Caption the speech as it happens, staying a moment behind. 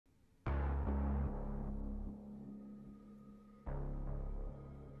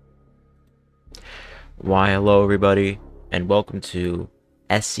Why, hello everybody, and welcome to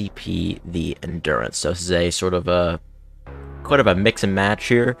SCP The Endurance. So this is a sort of quite of a mix and match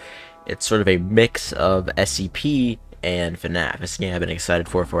here. It's sort of a mix of SCP and FNAF. This game I've been excited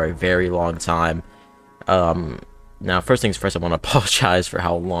for a very long time. Now first things first, I want to apologize for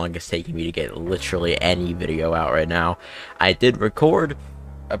how long it's taking me to get literally any video out right now. I did record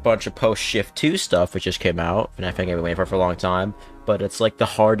a bunch of post-Shift 2 stuff, which just came out, and I think I've been waiting for a long time, but it's like the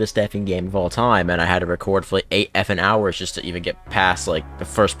hardest effing game of all time, and I had to record for like 8 effing hours just to even get past like the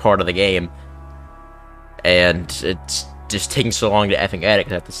first part of the game, and it's just taking so long to effing edit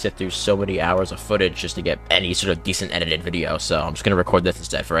because I have to sit through so many hours of footage just to get any sort of decent edited video, so I'm just gonna record this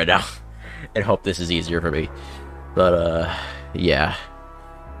instead for right now, and hope this is easier for me. But, yeah.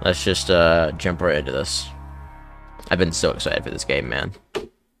 Let's just, jump right into this. I've been so excited for this game, man.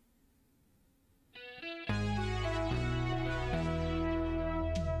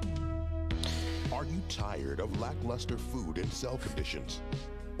 Are you tired of lackluster food and cell conditions?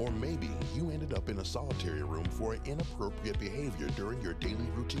 Or maybe you ended up in a solitary room for inappropriate behavior during your daily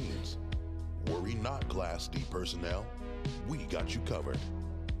routines. Worry not, Class D personnel. We got you covered.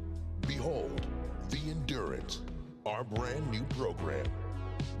 Behold, the Endurance, our brand new program.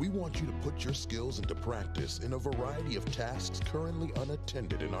 We want you to put your skills into practice in a variety of tasks currently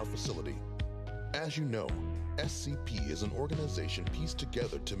unattended in our facility. As you know, SCP is an organization pieced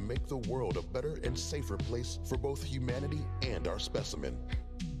together to make the world a better and safer place for both humanity and our specimen.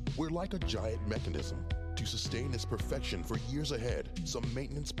 We're like a giant mechanism. To sustain its perfection for years ahead, some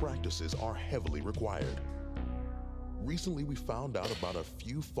maintenance practices are heavily required. Recently, we found out about a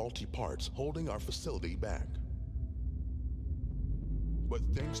few faulty parts holding our facility back. But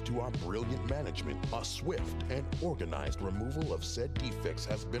thanks to our brilliant management, a swift and organized removal of said defects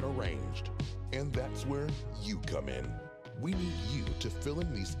has been arranged. And that's where you come in. We need you to fill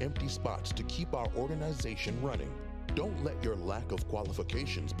in these empty spots to keep our organization running. Don't let your lack of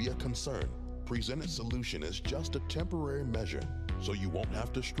qualifications be a concern. Presented solution is just a temporary measure, so you won't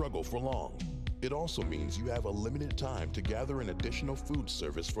have to struggle for long. It also means you have a limited time to gather an additional food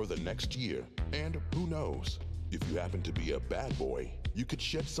service for the next year. And who knows, if you happen to be a bad boy, you could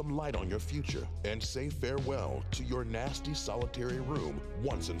shed some light on your future and say farewell to your nasty solitary room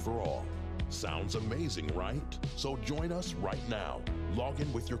once and for all. Sounds amazing, right? So join us right now. Log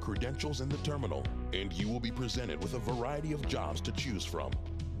in with your credentials in the terminal, and you will be presented with a variety of jobs to choose from.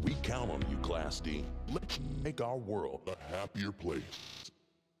 We count on you, Class D. Let's make our world a happier place.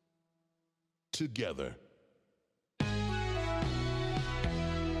 Together.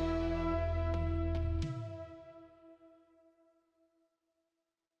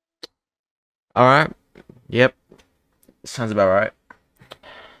 Alright. Yep. Sounds about right.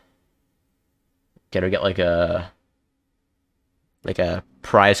 Can we get like a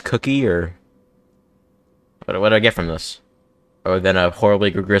prize cookie, or what do I get from this? Other than a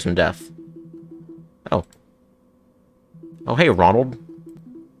horribly gruesome death. Oh. Oh, hey, Ronald.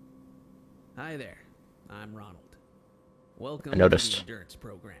 Hi there, I'm Ronald. Welcome I noticed. to the Endurance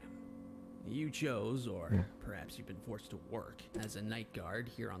program. You chose, or perhaps you've been forced to work, as a night guard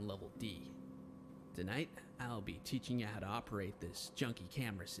here on level D. Tonight, I'll be teaching you how to operate this junky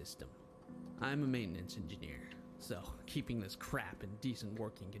camera system. I'm a maintenance engineer, so keeping this crap in decent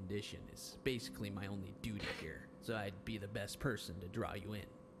working condition is basically my only duty here, so I'd be the best person to draw you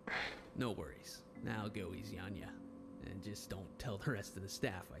in. No worries, I'll go easy on ya. And just don't tell the rest of the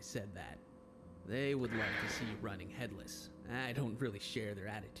staff I said that. They would love to see you running headless. I don't really share their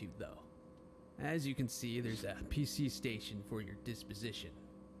attitude though. As you can see, there's a PC station for your disposition.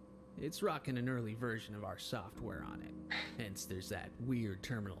 It's rocking an early version of our software on it, hence there's that weird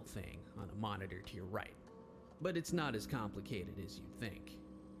terminal thing on a monitor to your right. But it's not as complicated as you'd think.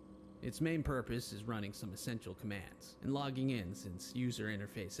 Its main purpose is running some essential commands and logging in, since user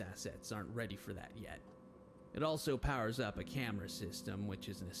interface assets aren't ready for that yet. It also powers up a camera system, which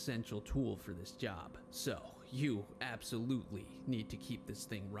is an essential tool for this job, so you absolutely need to keep this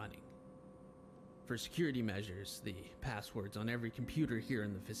thing running. For security measures, the passwords on every computer here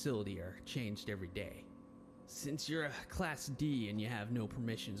in the facility are changed every day. Since you're a Class D and you have no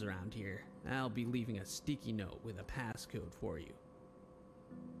permissions around here, I'll be leaving a sticky note with a passcode for you.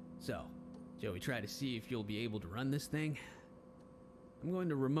 So, shall we try to see if you'll be able to run this thing? I'm going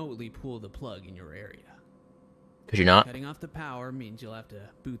to remotely pull the plug in your area. Could you not? Cutting off the power means you'll have to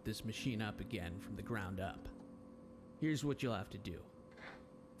boot this machine up again from the ground up. Here's what you'll have to do.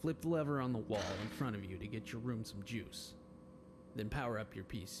 Flip the lever on the wall in front of you to get your room some juice. Then power up your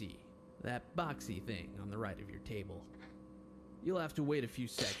PC, that boxy thing on the right of your table. You'll have to wait a few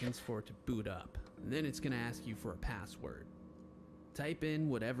seconds for it to boot up, and then it's going to ask you for a password. Type in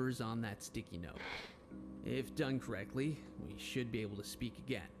whatever's on that sticky note. If done correctly, we should be able to speak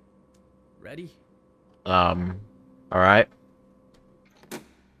again. Ready? Alright.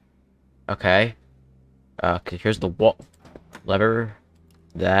 Okay. Okay, here's the lever.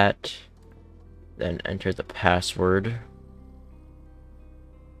 That. Then enter the password.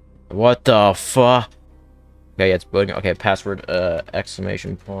 What the fuck? Okay, yeah, it's building. Okay, password,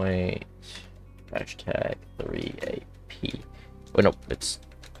 exclamation point, hashtag 3AP. Oh, no, it's,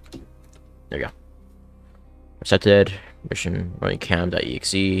 there you go. Accepted, mission, running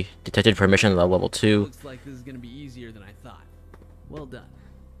cam.exe, detected for mission level 2. Looks like this is gonna be easier than I thought. Well done.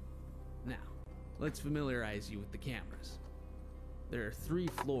 Now, let's familiarize you with the cameras. There are 3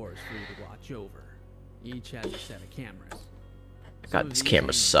 floors for you to watch over. Each has a set of cameras. God, these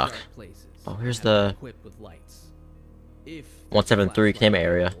cameras suck. Oh, here's the equipped with lights. If 173 camera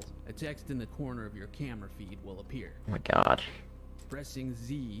area. A text in the corner of your camera feed will appear. Oh my god. Pressing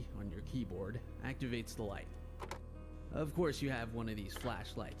Z on your keyboard activates the light. Of course, you have one of these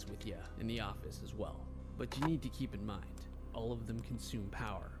flashlights with you in the office as well, but you need to keep in mind, all of them consume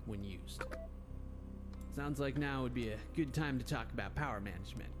power when used. Sounds like now would be a good time to talk about power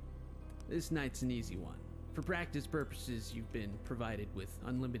management. This night's an easy one. For practice purposes, you've been provided with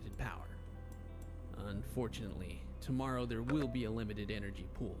unlimited power. Unfortunately, tomorrow there will be a limited energy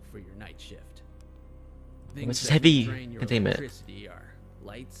pool for your night shift. What's this heavy containment? Electricity are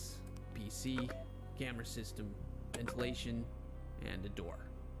lights, PC, camera system, ventilation, and a door.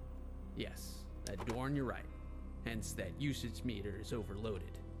 Yes, that door on your right. Hence that usage meter is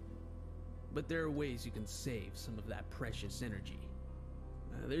overloaded. But there are ways you can save some of that precious energy.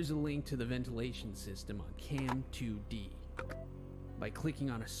 There's a link to the ventilation system on Cam 2D. By clicking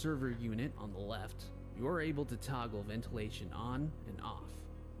on a server unit on the left, you're able to toggle ventilation on and off.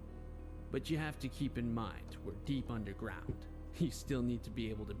 But you have to keep in mind, we're deep underground. You still need to be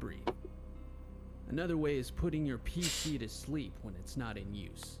able to breathe. Another way is putting your PC to sleep when it's not in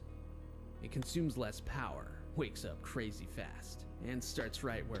use. It consumes less power, wakes up crazy fast, and starts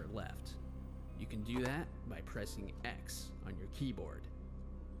right where it left. You can do that by pressing X on your keyboard.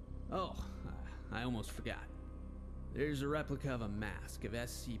 Oh, I almost forgot. There's a replica of a mask of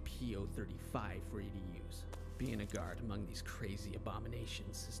SCP-035 for you to use. Being a guard among these crazy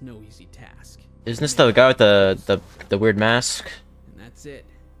abominations is no easy task. Isn't this the guy with the weird mask? And that's it.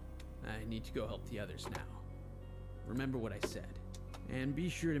 I need to go help the others now. Remember what I said. And be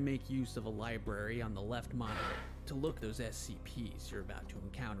sure to make use of a library on the left monitor to look those SCPs you're about to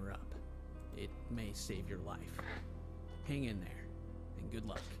encounter up. It may save your life. Hang in there, and good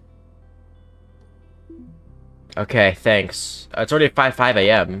luck. Okay, thanks. It's already 5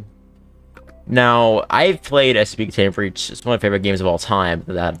 a.m. Now, I've played SCP Containment Breach. It's one of my favorite games of all time,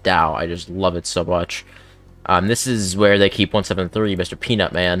 without a doubt. I just love it so much. This is where they keep 173, Mr.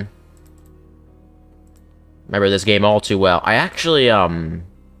 Peanut Man. Remember this game all too well. I actually,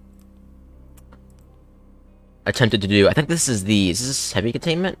 attempted to do... I think this is the... Is this heavy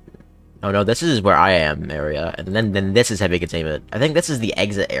containment? Oh no, this is where I am area, and then this is heavy containment. I think this is the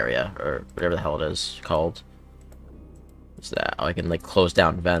exit area, or whatever the hell it is called. What's that? Oh, I can, like, close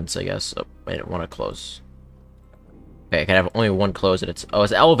down vents, I guess. Oh, I didn't want to close. Okay, I can have only one close, and it's... Oh,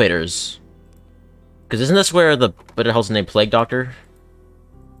 it's elevators! Because isn't this where the... What the hell's the name? Plague Doctor?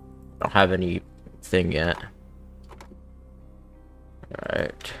 I don't have anything yet.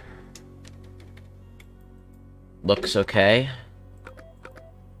 Alright. Looks okay.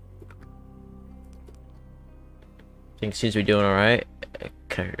 Things seems to be doing alright.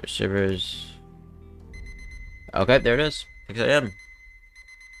 Servers. Okay, there it is. 6 a.m.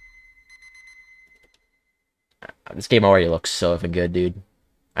 This game already looks so effing good, dude.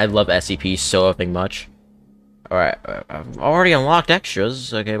 I love SCP so effing much. Alright, I've already unlocked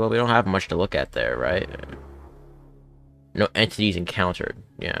extras. Okay, well, we don't have much to look at there, right? No entities encountered.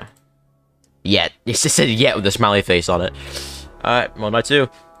 Yeah. Yet. It just said yet with a smiley face on it. Alright, well, my 2.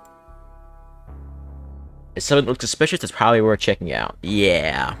 If something looks suspicious, it's probably worth checking out.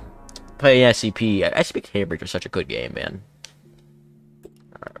 Yeah. Playing SCP. SCP Cambridge is such a good game, man.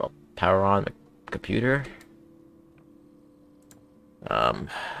 Alright, well, power on the computer. God.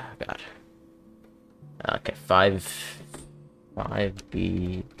 Okay,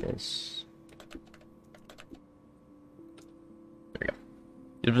 5B, this. There we go.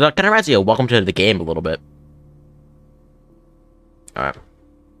 It kind of reminds me of Welcome to the Game a little bit. Alright.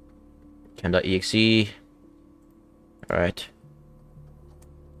 Chem.exe. Alright.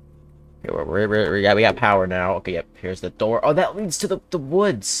 Okay, we got power now. Okay, yep, here's the door. Oh, that leads to the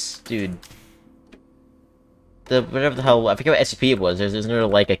woods, dude. Whatever the hell, I forget what SCP it was. Isn't there,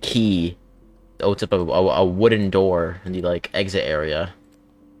 like, a key that opens up a wooden door in the, like, exit area?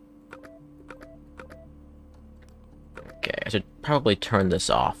 probably turn this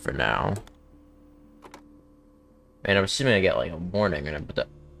off for now. And I'm assuming I get like a warning and I put the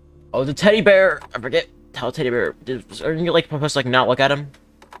oh, the teddy bear! I forget how teddy bear are you like supposed to like not look at him?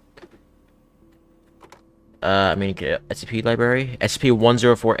 I mean SCP library?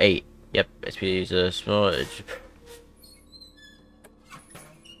 SCP-1048. Yep, SCP is a small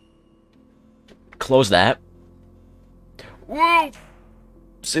close that. Whoa!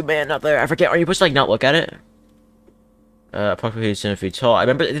 Superman not there. I forget, are you supposed to like not look at it? Approximately 7 feet tall. I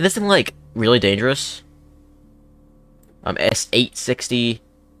remember this thing like really dangerous. S860.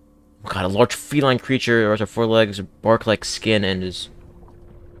 Oh god, a large feline creature, has 4 legs, bark-like skin, and is.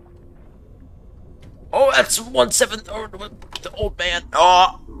 Oh, that's 17. Oh, the old man.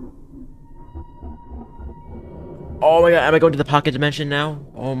 Oh. Oh my god, am I going to the pocket dimension now?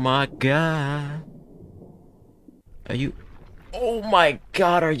 Oh my god. Are you? Oh my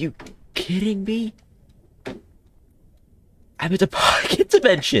god, are you kidding me? I'm in the pocket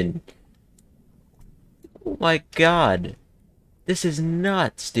dimension. Oh my god. This is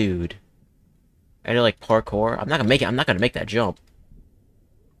nuts, dude. I do like parkour. I'm not gonna make it. I'm not gonna make that jump.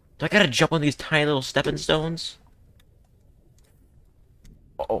 Do I gotta jump on these tiny little stepping stones?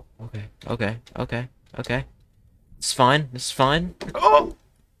 Oh, okay, okay, okay, okay. It's fine. This is fine. Oh!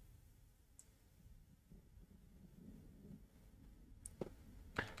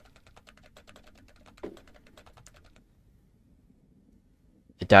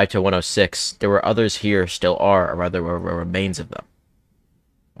 It died to 106. There were others here, still are, or rather were remains of them.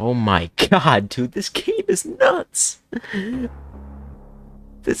 Oh my god, dude, this game is nuts!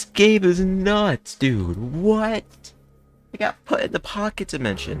 This game is nuts, dude. What? I got put in the pocket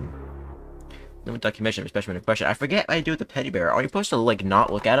dimension. No documentation of specimen in question. I forget what I do with the teddy bear. Are you supposed to, like,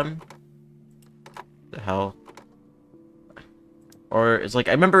 not look at him? The hell? Or it's like,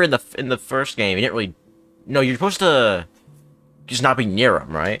 I remember in the first game, you didn't really... No, you're supposed to just not be near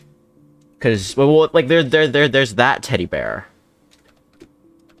him, right? Because, well, like, there's that teddy bear.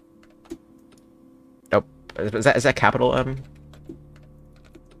 Nope. Is that capital M?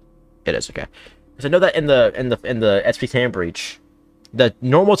 It is, okay. Because I know that in the SP Tam breach, the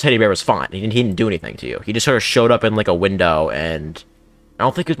normal teddy bear was fine. He didn't do anything to you. He just sort of showed up in like a window, and I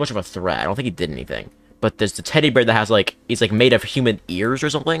don't think he was much of a threat. I don't think he did anything. But there's the teddy bear that has like he's like made of human ears or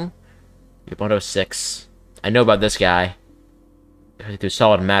something. 106. I know about this guy. Through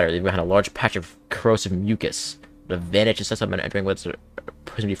solid matter, leaving behind a large patch of corrosive mucus. The advantage is something entering what's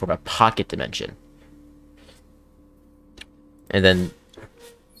presumably from a pocket dimension. And then,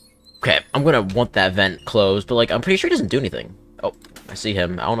 okay, I'm gonna want that vent closed, but like I'm pretty sure he doesn't do anything. Oh, I see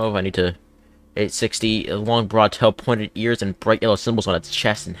him. I don't know if I need to. 860, a long, broad tail, pointed ears, and bright yellow symbols on its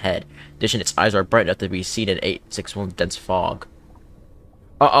chest and head. In addition, its eyes are bright enough to be seen in 861 dense fog.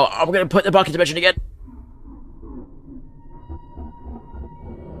 Uh-oh, I'm gonna put the pocket dimension again.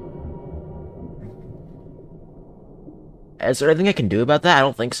 Is there anything I can do about that? I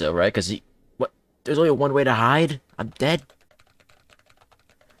don't think so, right? Because what? There's only one way to hide? I'm dead.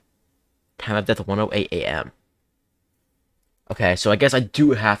 Time of death, 1:08 a.m. Okay, so I guess I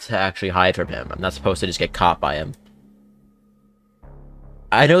do have to actually hide from him. I'm not supposed to just get caught by him.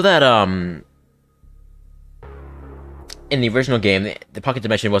 I know that, in the original game, the pocket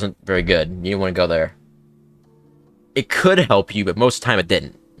dimension wasn't very good. You didn't want to go there. It could help you, but most of the time it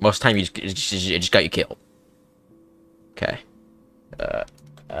didn't. Most of the time it just got you killed. Okay.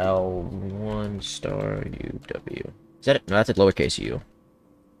 L1 star UW. Is that it? No, that's a lowercase u.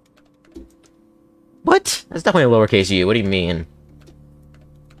 What? That's definitely a lowercase u. What do you mean?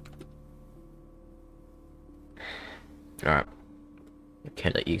 Alright.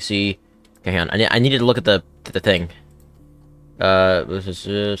 Can't let you see. Okay, hang on. I needed to look at the thing. This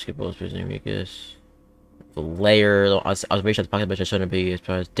is skip all specific mucus. The layer. Observation of the pocket dimension shouldn't be as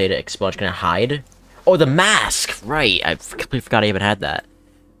far as data expunge. Can I hide? Oh, the mask! Right. I completely forgot I even had that.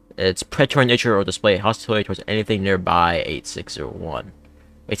 It's predatory nature or display hostility towards anything nearby. 8601.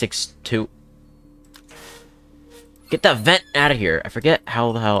 862. Get that vent out of here. I forget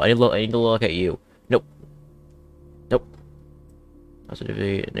how the hell. I need to look at you. Nope. Nope.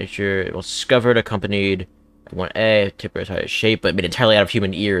 Positivity, nature. It was discovered, accompanied. 1A, temporary shape, but made entirely out of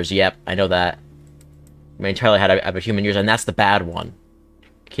human ears. Yep, I know that. Made entirely out of human ears, and that's the bad one.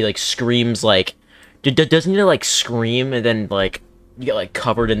 He, like, screams, like... Doesn't he, like, scream, and then, like, you get, like,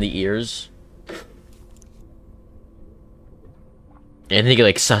 covered in the ears? And then you get,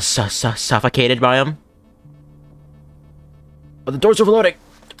 like, suffocated by him? Oh, the door's overloading!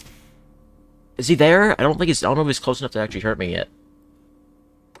 Is he there? I don't know if he's close enough to actually hurt me yet.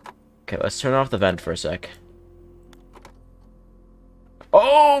 Okay, let's turn off the vent for a sec.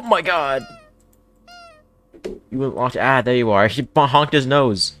 Oh my god! You wouldn't launch. Ah, there you are. He honked his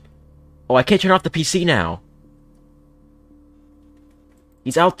nose. Oh, I can't turn off the PC now.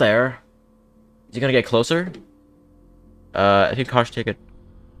 He's out there. Is he gonna get closer? I think Kosh take it.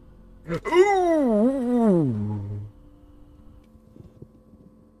 Ooh.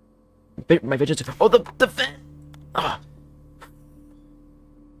 My vision's. Oh, the vent. Ah.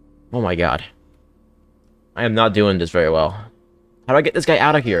 Oh my god. I am not doing this very well. How do I get this guy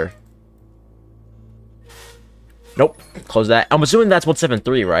out of here? Nope. Close that. I'm assuming that's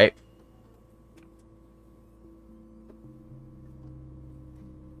 173, right?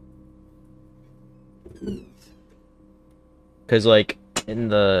 Because, like, in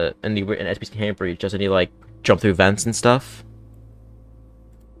SPC hand breach, doesn't he, like, jump through vents and stuff?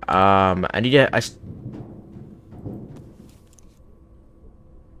 I need to...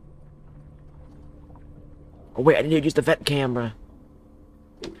 Oh, wait, I need to use the vent camera.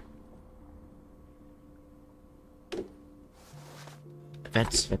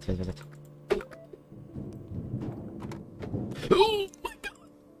 Vents. Oh my god!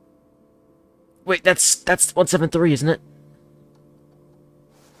 Wait, that's 173, isn't it?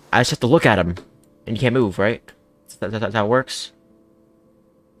 I just have to look at him, and you can't move, right? That's how it works.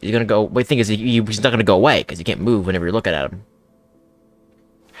 He's gonna go. Wait, the thing is, he's not gonna go away because you can't move whenever you're looking at him.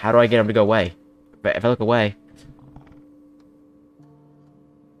 How do I get him to go away? If I look away,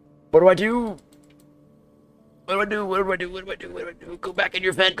 what do I do? What do I do? What do I do? What do I do? What do I do? Go back in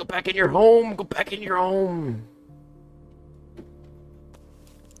your vent. Go back in your home. Go back in your home.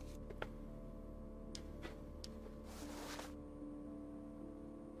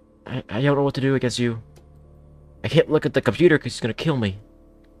 I don't know what to do against you. I can't look at the computer because he's gonna kill me.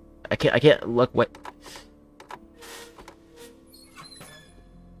 I can't look. What?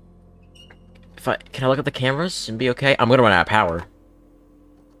 Can I look at the cameras and be okay? I'm gonna run out of power.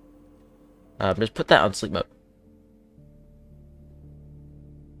 Just put that on sleep mode.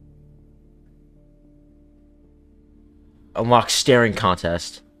 Unlock staring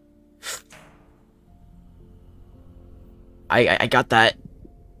contest. I got that.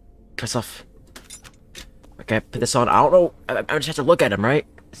 Myself. Okay, put this on. I don't know. I just have to look at him, right?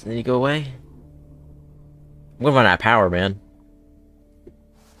 Then you go away. I'm gonna run out of power, man.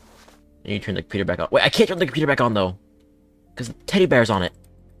 You need to turn the computer back on. Wait, I can't turn the computer back on though, because the teddy bear's on it.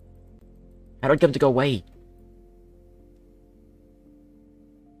 How do I get him to go away?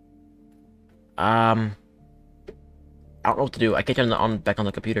 I don't know what to do. I can't turn it back on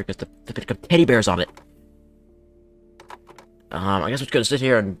the computer because the teddy bear's on it. I guess we're just gonna sit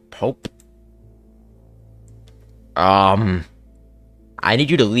here and hope. I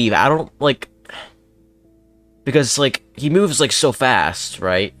need you to leave. I don't, like... Because, like, he moves, like, so fast,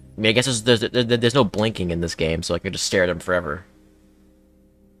 right? I mean, I guess there's no blinking in this game, so I can just stare at him forever.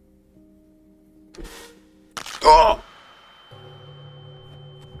 Oh!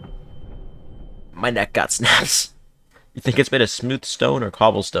 My neck got snaps. You think it's made of smooth stone or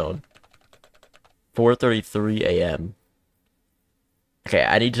cobblestone? 4:33 a.m. Okay,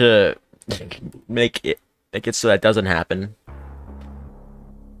 I need to make it so that doesn't happen.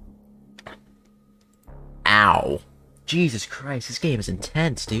 Ow. Jesus Christ, this game is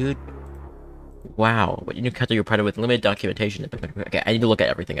intense, dude. Wow. What you need to counter your predator with limited documentation. Okay, I need to look at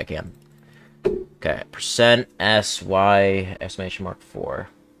everything I can. Okay, percent SY exclamation mark 4.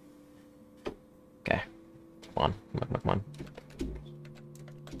 Okay. Come on.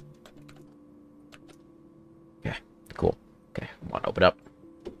 Okay, cool. Okay, come on, open up.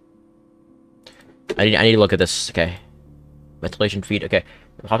 I need to look at this. Okay. Ventilation feed. Okay.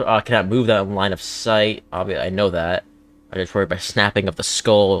 Cannot move that line of sight. Obviously, I know that. I just worried by snapping of the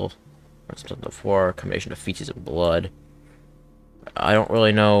skull. Before combination of feces and blood. I don't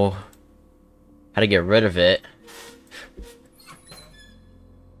really know how to get rid of it.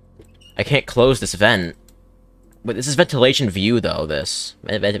 I can't close this vent. But this is ventilation view, though. This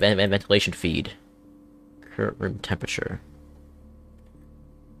ventilation feed. Current room temperature.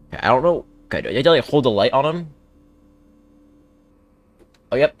 Okay, I don't know. Okay, do I need to like hold the light on him?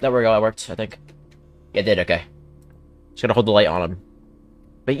 Oh, yep, there we go. That worked, I think. Yeah, it did. Okay. Just gotta hold the light on him.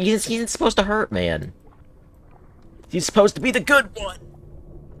 But he's supposed to hurt, man. He's supposed to be the good one.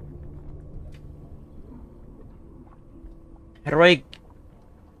 How do I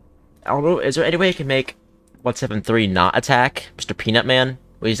don't know. Is there any way I can make 173 not attack Mr. Peanut Man?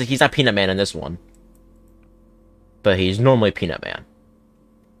 Well, he's not Peanut Man in this one. But he's normally Peanut Man.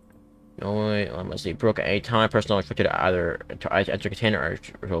 Unless he broke at any time, personnel expected to either to enter container or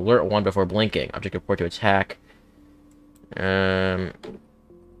to alert one before blinking. Object report to attack. Look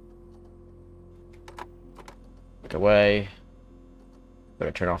away.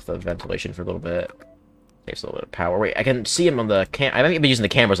 Better turn off the ventilation for a little bit. Takes a little bit of power. Wait, I can see him on the cam. I haven't been using the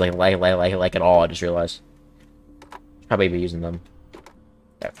cameras like at all. I just realized. Probably be using them.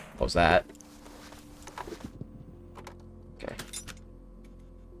 Okay, close that. Okay.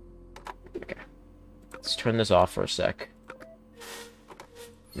 Okay. Let's turn this off for a sec.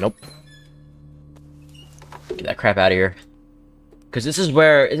 Nope. Get that crap out of here. Because this is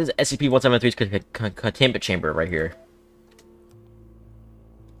SCP-173's containment chamber right here.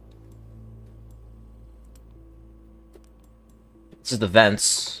 This is the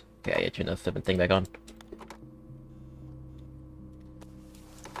vents. Okay, I turn the flipping thing back on.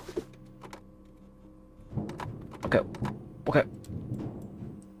 Okay. Okay.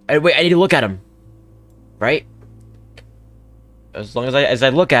 Wait, I need to look at him. Right? As long as I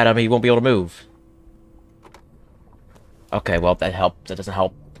look at him, he won't be able to move. Okay, well, that helped. That doesn't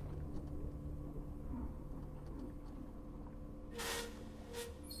help.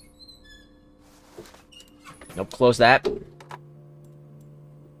 Nope, close that.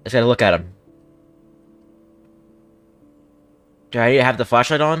 Just gotta look at him. Do I need to have the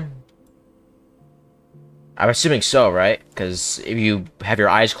flashlight on? I'm assuming so, right? Because if you have your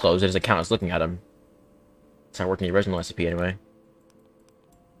eyes closed, it doesn't count as looking at him. It's not working in the original SCP anyway.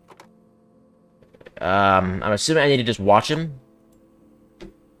 I'm assuming I need to just watch him.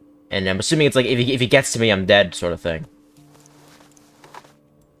 And I'm assuming it's like, if he gets to me, I'm dead, sort of thing.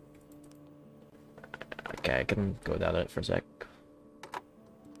 Okay, I can go without it for a sec.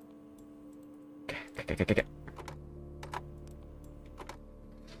 Okay.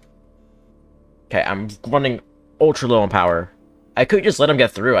 Okay, I'm running ultra low on power. I could just let him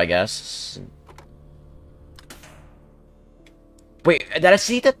get through, I guess. Wait, did I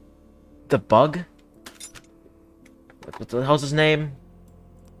see the bug? What the hell's his name?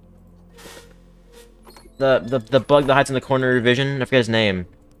 The bug that hides in the corner of your vision? I forget his name.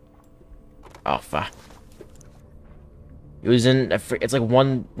 Oh, fuck. It was in, it's like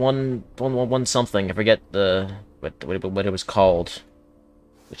one something. I forget what it was called.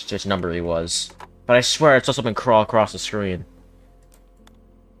 Which number he was. But I swear I saw something crawl across the screen.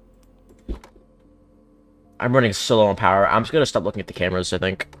 I'm running so low on power. I'm just gonna stop looking at the cameras, I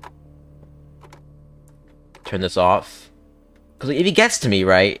think. Turn this off. Because if he gets to me,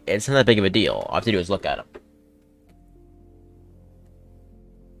 right, it's not that big of a deal. All I have to do is look at him.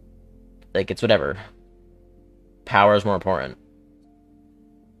 Like, it's whatever. Power is more important.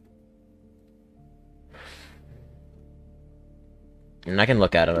 And I can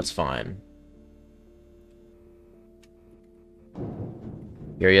look at him, that's fine.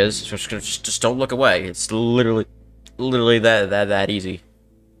 Here he is. Just don't look away. It's literally that easy.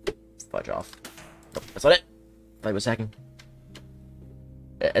 Fudge off. Nope, that's not it. Thought he was hacking.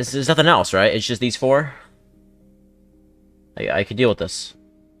 There's nothing else, right? It's just these four? I could deal with this.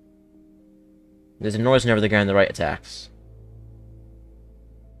 There's a noise whenever the guy on the right attacks.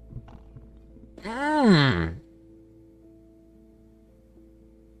 No,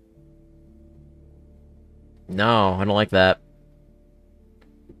 I don't like that.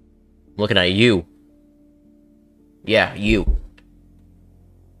 I'm looking at you. Yeah, you.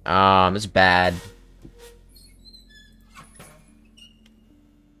 It's bad.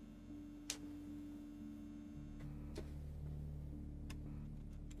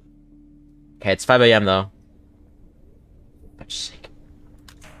 Okay, it's 5 AM though. For God's sake.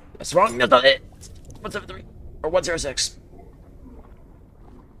 That's wrong, that's not it. 173 or 106.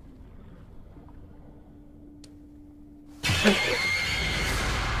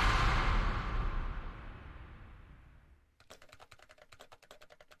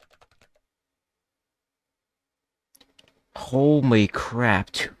 Holy crap.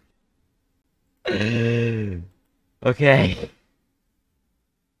 Okay.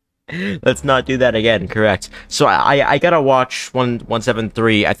 Let's not do that again, correct. So I gotta watch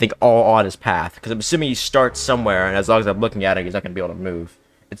 173, I think, all on his path. Because I'm assuming he starts somewhere, and as long as I'm looking at it, he's not gonna be able to move.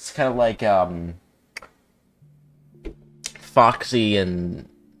 It's kind of like, Foxy and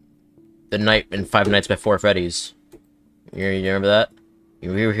the night in Five Nights Before Freddy's. You remember that? He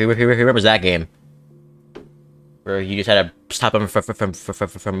remembers that game. Where you just had to stop him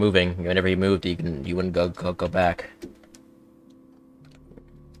from moving. Whenever he moved, you wouldn't go back.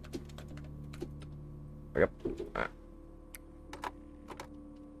 Yep.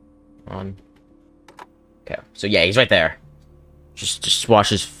 On. Okay, so yeah, he's right there. Just watch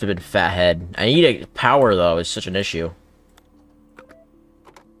his fat head. I need a power though. It's such an issue.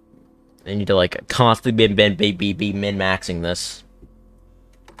 I need to like constantly be min-maxing this.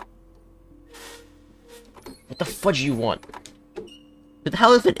 What the fudge do you want? What the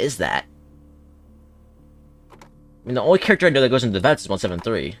hell even is that? I mean, the only character I know that goes into the vents is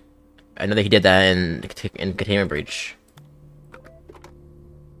 173. I know that he did that in Containment Breach.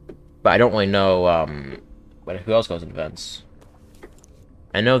 But I don't really know, but who else goes in events?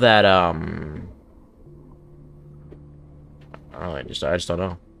 I know that, I don't know, I just don't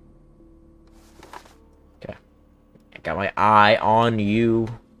know. Okay. I got my eye on you.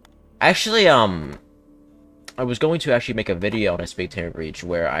 Actually, I was going to actually make a video on SCP Containment Breach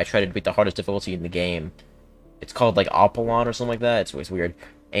where I tried to beat the hardest difficulty in the game. It's called, like, Apollon or something like that. It's weird.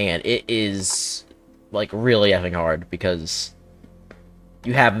 And it is, like, really effing hard because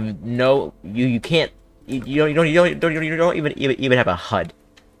you have no, you can't, you don't even have a HUD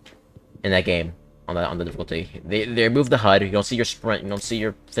in that game on the difficulty. They remove the HUD. You don't see your sprint. You don't see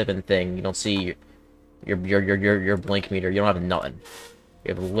your flipping thing. You don't see your blink meter. You don't have nothing.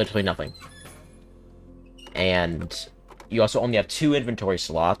 You have literally nothing. And you also only have 2 inventory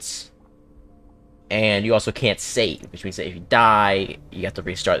slots. And you also can't save, which means that if you die, you have to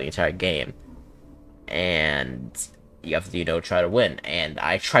restart the entire game. And you have to, you know, try to win. And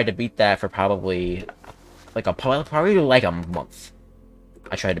I tried to beat that for probably like a month.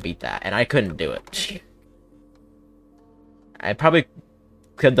 I tried to beat that, and I couldn't do it. I probably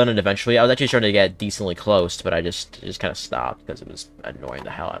could have done it eventually. I was actually starting to get decently close, but I just kind of stopped because it was annoying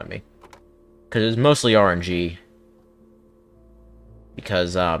the hell out of me. Because it was mostly RNG.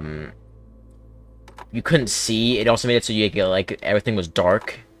 Because you couldn't see. It also made it so you get, like, everything was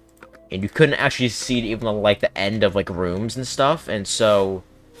dark. And you couldn't actually see even, like, the end of, like, rooms and stuff. And so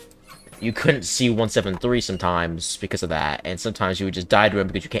you couldn't see 173 sometimes because of that. And sometimes you would just die to it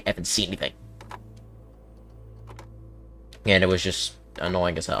because you can't even see anything. And it was just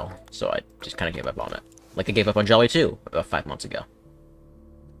annoying as hell. So I just kind of gave up on it. Like I gave up on Jolly 2 about 5 months ago.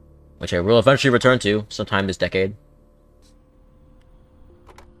 Which I will eventually return to sometime this decade.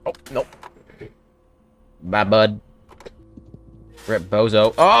 Oh, nope. Bye, bud. Rip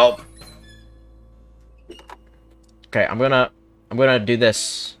Bozo. Oh! Okay, I'm gonna do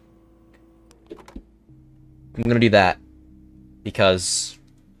this. I'm gonna do that. Because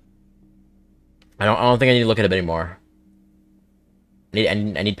I don't think I need to look at him anymore. I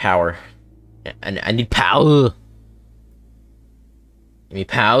need power. I need power. Give me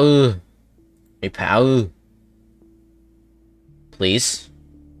power. Give me power. Please.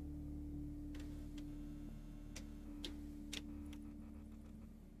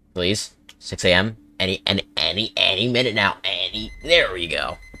 Please. 6 a.m. Any minute now. There we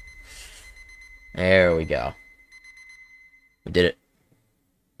go. There we go. We did it.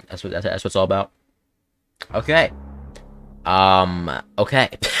 That's what it's all about. Okay. Okay.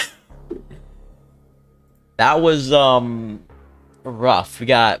 That was rough.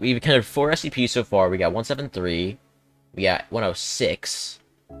 We've counted 4 SCPs so far. We got 173. We got 106.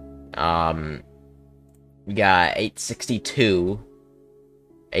 We got 862.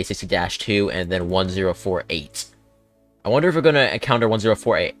 860-2, and then 1048. I wonder if we're gonna encounter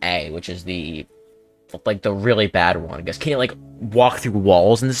 1048A, which is the really bad one. I guess can you like walk through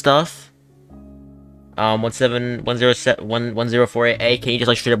walls and stuff? 1048A, can you just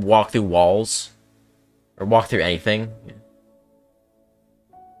like straight up walk through walls? Or walk through anything?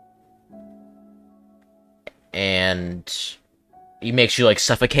 And he makes you like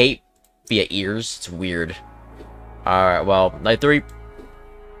suffocate via ears. It's weird. Alright, well, night 3.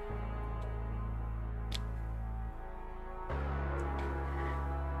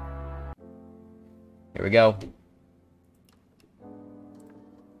 Here we go.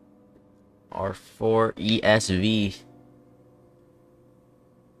 R4 ESV.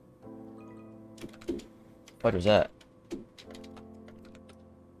 What was that?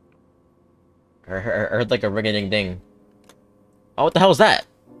 I heard like a ring-a-ding-ding. Oh, what the hell is that?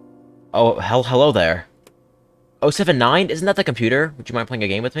 Oh, hello there. 079? Isn't that the computer? Would you mind playing a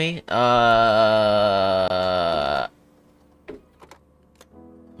game with me?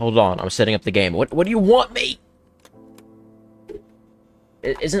 Hold on, I'm setting up the game. What do you want me?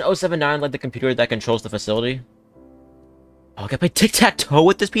 Isn't 079 like the computer that controls the facility? Oh, I gotta play tic-tac-toe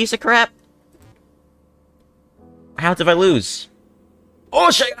with this piece of crap? How if I lose?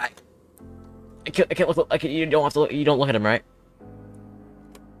 Oh shit! I can't look. You don't have to look. You don't look at him, right?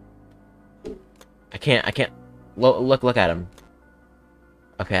 I can't. Look at him.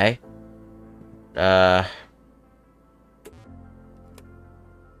 Okay.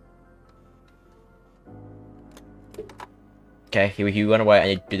 Okay, he went away. I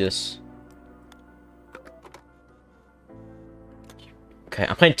need to do this. Okay,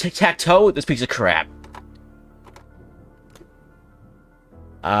 I'm playing tic-tac-toe with this piece of crap.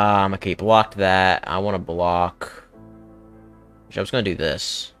 Okay, blocked that. I want to block. I'm just gonna do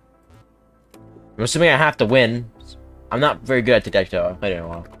this. I'm assuming I have to win. I'm not very good at tic-tac-toe. I haven't played it in a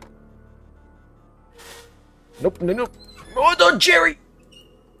while. Nope, no, no. Oh, no, Jerry!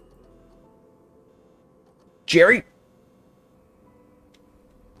 Jerry?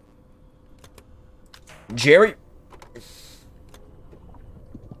 Jerry?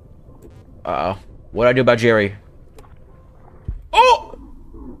 Uh-oh. What do I do about Jerry? Oh!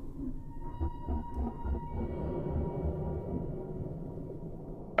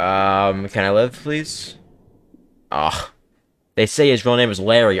 Can I live, please? Ah. They say his real name is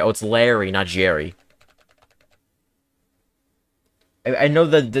Larry. Oh, it's Larry, not Jerry. I know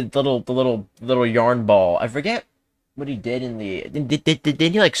the little yarn ball. I forget what he did in the...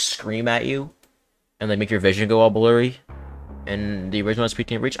 Didn't he, like, scream at you? And, like, make your vision go all blurry? And the original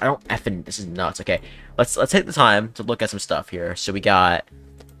SCP Breach? I don't effing... This is nuts. Okay, let's take the time to look at some stuff here. So we got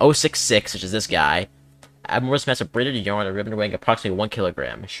 066, which is this guy. Abnormal mass of braided yarn, a ribbon weighing approximately 1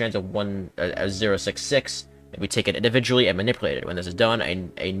 kilogram. Strands of 066. We take it individually and manipulate it. When this is done,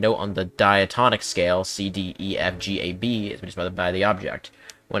 a note on the diatonic scale, C, D, E, F, G, A, B, is produced by the object.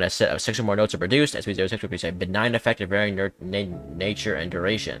 When a set of 6 or more notes are produced, SCP-06 will produce a benign effect of varying nature and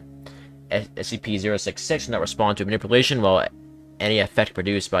duration. SCP-066 will not respond to manipulation while any effect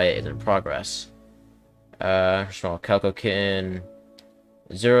produced by it is in progress. Small Calico Kitten...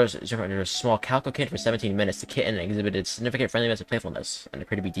 Small Calico Kitten for 17 minutes. The kitten exhibited significant friendliness and playfulness, and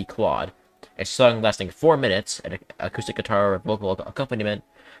appeared to be declawed. A song lasting 4 minutes, an acoustic guitar or vocal accompaniment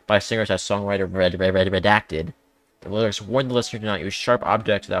by singers as songwriter redacted. The lyrics warn the listener to not use sharp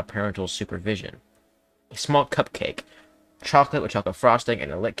objects without parental supervision. A small cupcake, chocolate with chocolate frosting,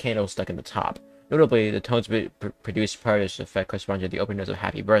 and a lit candle stuck in the top. Notably, the tones produced prior to this effect correspond to the opening notes of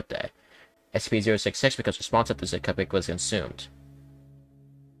Happy Birthday. SCP-066 becomes responsive as the cupcake was consumed.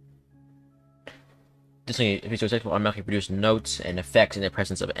 Additionally, SCP-066 will automatically produce notes and effects in the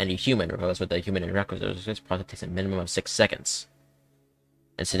presence of any human, regardless of what the human interacts with. This process takes a minimum of 6 seconds.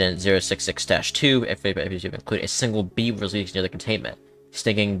 Incident 066-2, if you include a single B released near the containment.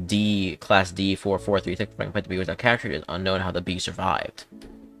 Stinking D, Class D4436, the B was not captured, it is unknown how the B survived.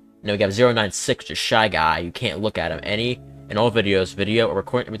 Now we got 096, which is Shy Guy. You can't look at him. In all videos, video or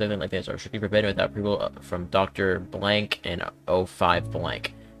recording, everything like this are strictly forbidden without approval from Dr. Blank and 05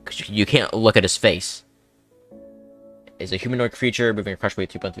 Blank. Because you can't look at his face. Is a humanoid creature moving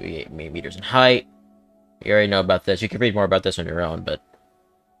approximately 2.38 meters in height. You already know about this. You can read more about this on your own, but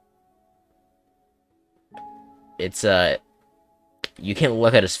it's you can't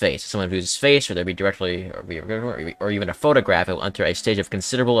look at his face. If someone views his face, or there be directly or even a photograph, it will enter a stage of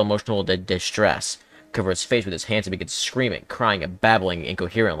considerable emotional distress. Cover his face with his hands and begins screaming, crying, and babbling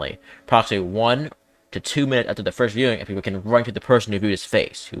incoherently. Approximately 1 to 2 minutes after the first viewing, people can run to the person who viewed his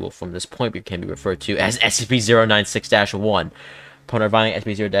face, who will from this point can be referred to as SCP-096-1. Upon reviving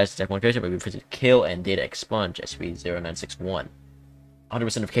SCP-0-1 creature, may be referred to kill and data expunge SCP-0961.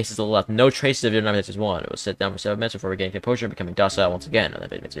 100% of cases will left no traces of 096-1. It will sit down for 7 minutes before regaining composure and becoming docile once again. And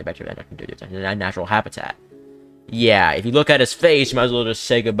then back to your natural habitat. Yeah, if you look at his face, you might as well just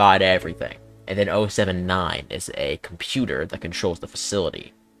say goodbye to everything. And then 079 is a computer that controls the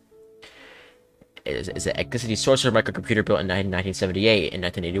facility. Is an Electricity Sorcerer microcomputer built in 1978. In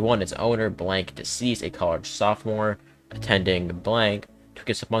 1981, its owner, Blank, deceased, a college sophomore attending Blank, took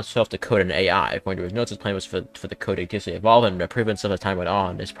it upon himself to code an AI. According to his notes, his plan was for the code to continuously evolve and improve itself as time went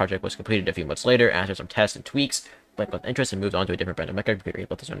on. This project was completed a few months later. After some tests and tweaks, Blank lost interest and moved on to a different brand of microcomputer. He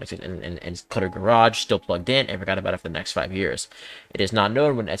built his own in his cluttered garage, still plugged in, and forgot about it for the next 5 years. It is not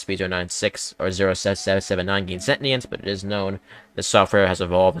known when SCP-096 or 0779 gained sentience, but it is known the software has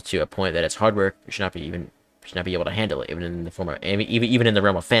evolved to a point that its hardware should not be able to handle it, even in the form of even in the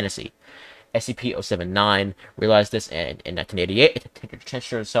realm of fantasy. SCP-079 realized this, and in 1988, it attempted to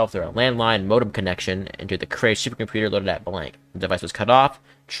transfer itself through a landline modem connection into the crazed supercomputer loaded at Blank. The device was cut off,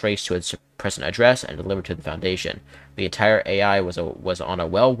 traced to its present address, and delivered to the Foundation. The entire AI was on a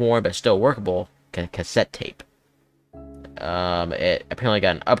well-worn but still workable cassette tape. It apparently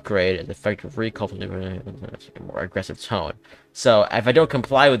got an upgrade as effective recall from a more aggressive tone. So, if I don't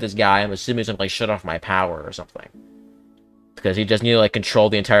comply with this guy, I'm assuming he's gonna, like, shut off my power or something. Because he just need to, like, control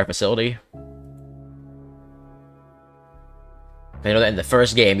the entire facility. I know that in the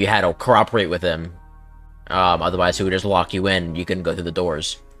first game, you had to cooperate with him. Otherwise, he would just lock you in, and you couldn't go through the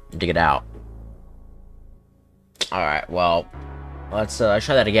doors to get out. Alright, well, let's try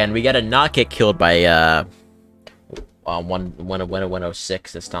that again. We gotta not get killed by,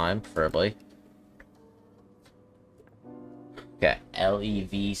 106 this time, preferably. Okay,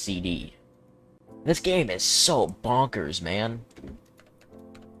 LEVCD. This game is so bonkers, man.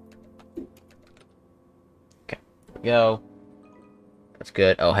 Okay, here we go. That's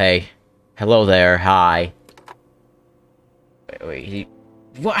good. Oh, hey. Hello there. Hi. Wait,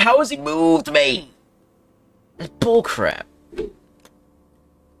 what? How has he moved me? That's bullcrap. Would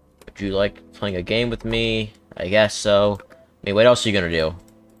you like playing a game with me? I guess so. I mean, what else are you gonna do?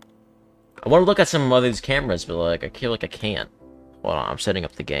 I want to look at some of these cameras, but like, I feel like I can't. Hold on, I'm setting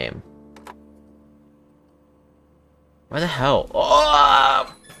up the game. Why the hell?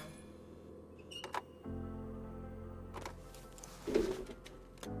 Oh!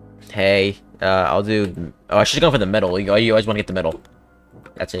 Hey, I'll do... Oh, I should've gone for the middle. You always want to get the middle.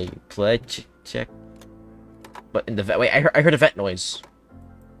 That's a pledge check. But in the vet... Wait, I heard a vet noise.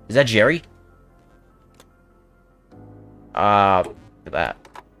 Is that Jerry? Look at that.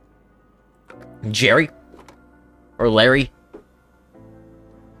 Jerry? Or Larry?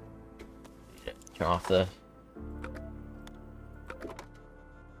 Turn off the...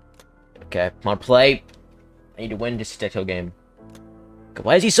 Okay, come on, play. I need to win this tic-tac-toe game.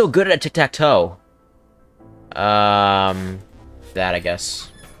 Why is he so good at tic-tac-toe? That, I guess.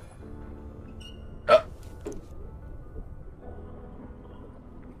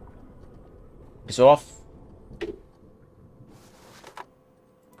 Piss off.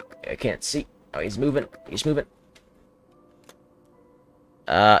 I can't see. Oh, he's moving. He's moving.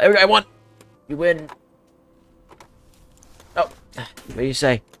 There we go, I won! You win. Oh, what do you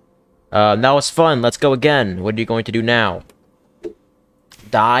say? Now it's fun. Let's go again. What are you going to do now?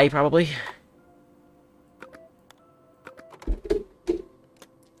 Die, probably? I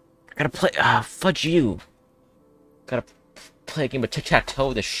gotta play... fudge you. Gotta play a game of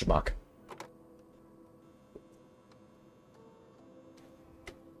tic-tac-toe, this schmuck.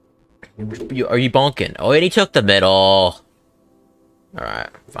 Are you bonking? Oh, and he took the middle. Alright,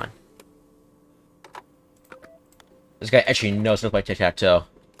 fine. This guy actually knows how to play tic-tac-toe.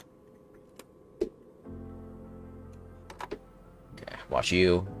 Okay, watch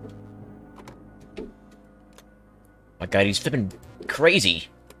you. My god, he's flipping crazy.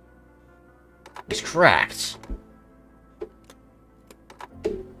 He's cracked.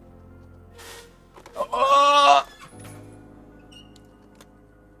 Oh!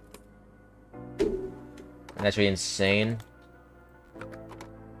 That's really insane.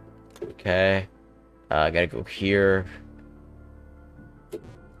 Okay. I gotta go here.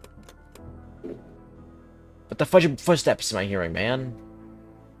 What the fudge footsteps am I hearing, man?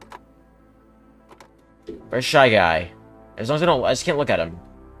 Where's Shy Guy? As long as I just can't look at him.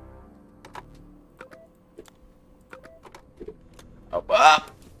 Oh, ah!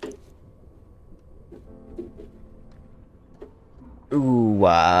 Ooh,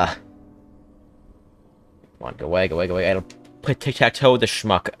 Come on, go away, go away, go away. I don't play tic-tac-toe with the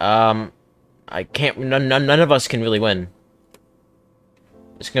schmuck. I can't. None of us can really win.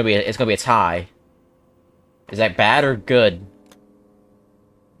 It's gonna be a tie. Is that bad or good?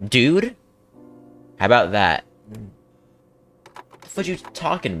 Dude? How about that? What the fuck you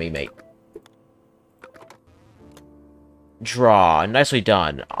talking to me, mate? Draw. Nicely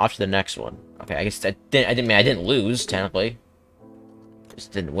done. Off to the next one. Okay, I guess I didn't lose, technically.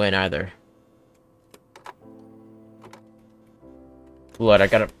 Just didn't win either. Blood, I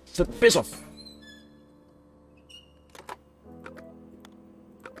gotta piss off.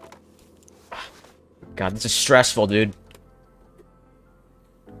 God, this is stressful, dude.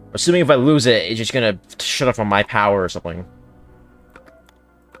 Assuming if I lose it, it's just gonna shut off on my power or something.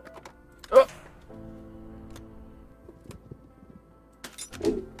 Oh.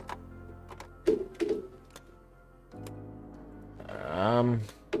 I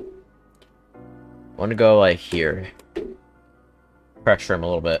want to go like here. Pressure him a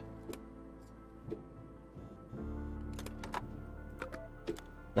little bit.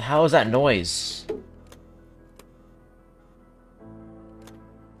 The hell is that noise?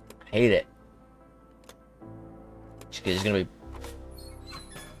 I hate it. It's gonna be...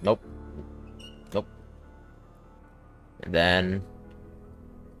 Nope. Nope. And then...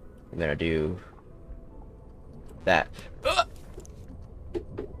 I'm gonna do... that.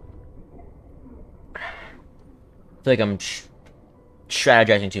 I feel like I'm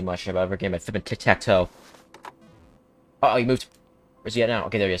strategizing too much about every game. I flip tic-tac-toe. Uh oh, he moved. Where's he at now?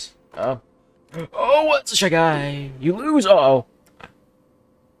 Okay, there he is. Oh. Oh, what's a Shy Guy? You lose! Uh-oh.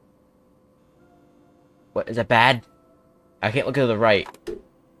 What, is that bad? I can't look to the right.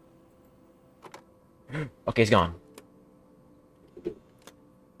 Okay, he's gone.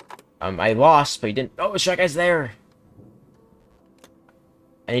 I lost, but he didn't... Oh, the Shy Guy's there!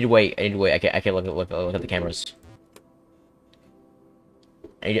 I need to wait. I need to wait. I can't look at the cameras.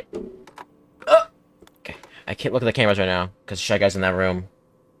 I need to... Okay. I can't look at the cameras right now, because Shy Guy's in that room.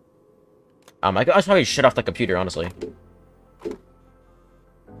 I could probably shut off the computer, honestly.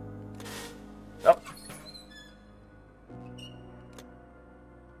 Oh.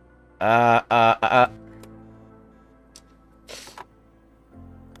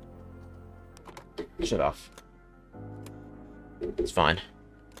 shut off. It's fine.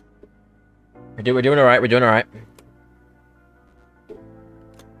 We're doing alright, we're doing alright.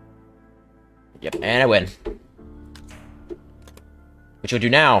 Yep, and I win. What you'll do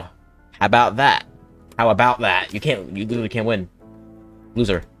now? How about that? How about that? You literally can't win.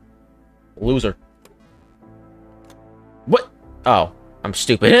 Loser. Loser. What? Oh, I'm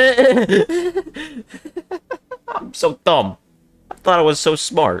stupid. I'm so dumb. I thought I was so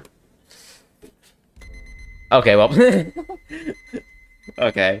smart. Okay, well.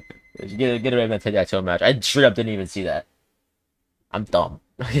 Okay. Get away from that tic-tac-toe match. I straight up didn't even see that. I'm dumb.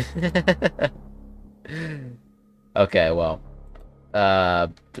 Okay, well.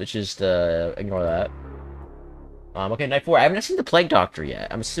 Let's just, ignore that. Okay, night 4. I haven't seen the Plague Doctor yet.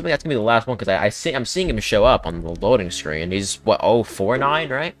 I'm assuming that's gonna be the last one, because I'm seeing him show up on the loading screen. He's, what, 049,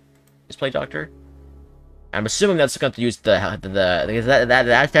 right? This Plague Doctor? I'm assuming that's going to use because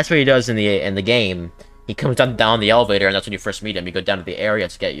that's what he does in the game. He comes down the elevator, and that's when you first meet him. You go down to the area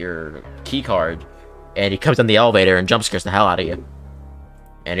to get your key card, and he comes down the elevator and jump scares the hell out of you.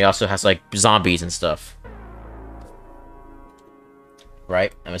 And he also has, like, zombies and stuff.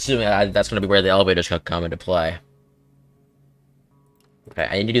 Right? I'm assuming that's going to be where the elevators come into play. Okay,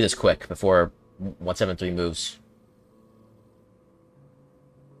 I need to do this quick before 173 moves.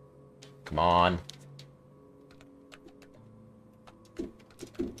 Come on.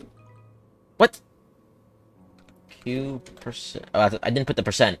 What? Q%. Oh, I didn't put the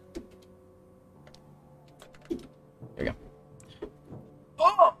percent. There we go.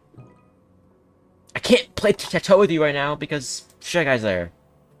 Oh! I can't play tic-tac-toe with you right now because Shy Guy's there.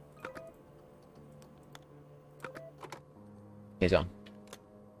 He's gone.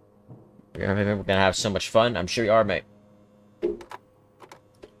 We're gonna have so much fun. I'm sure you are, mate.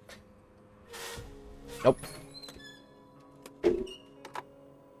 Nope.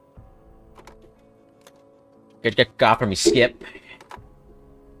 Get off from me, Skip.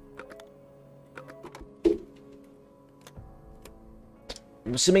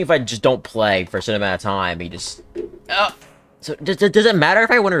 I'm assuming if I just don't play for a certain amount of time, he just... So, does it matter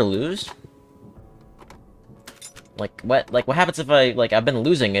if I win or lose? Like, what happens if I've been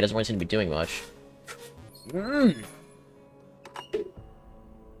losing, it doesn't really seem to be doing much.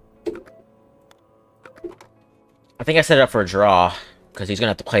 I think I set it up for a draw, because he's gonna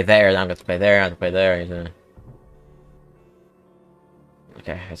have to play there, then I'm gonna have to play there, I have to play there, he's gonna...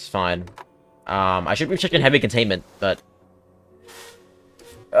 Okay, that's fine. I should be checking heavy containment, but...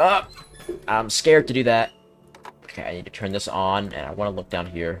 I'm scared to do that. Okay, I need to turn this on, and I want to look down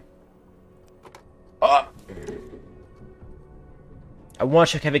here. I want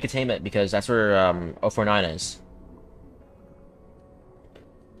to check heavy containment, because that's where, 049 is.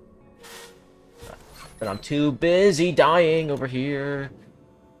 But I'm too busy dying over here.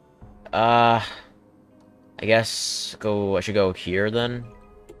 I guess I should go here then.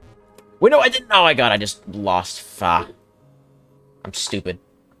 Wait, no, I didn't. Oh my god, I just lost. I'm stupid.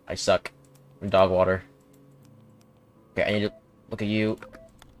 I suck. I'm dog water. Okay, I need to look at you.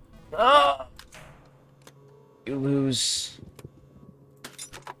 You lose.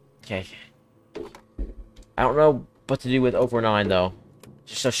 Okay. I don't know what to do with 049 though.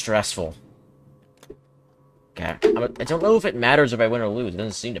 It's just so stressful. Okay, I don't know if it matters if I win or lose. It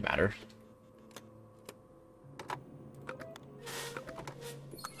doesn't seem to matter.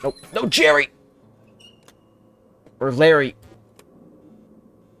 Nope. No, Jerry! Or Larry.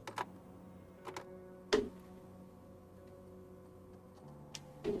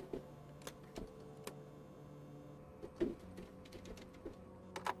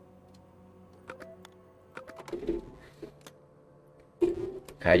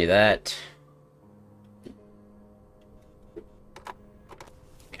 Okay, I do that.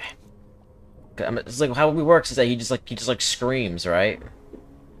 Okay. It's like how it works is that he just like screams, right?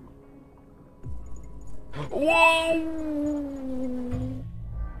 Whoa!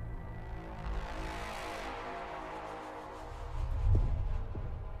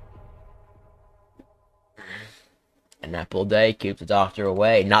 An apple a day keeps the doctor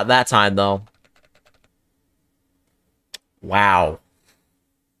away. Not that time though. Wow.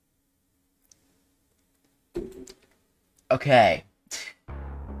 Okay.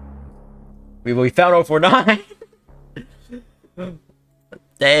 We found 049.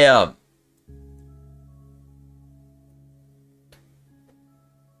 Damn.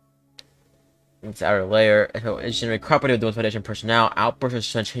 It's outer layer. It's generate property of those Foundation personnel.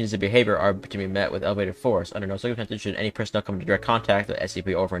 Outbursts and changes of behavior are to be met with elevated force. Under no circumstances should any personnel come into direct contact with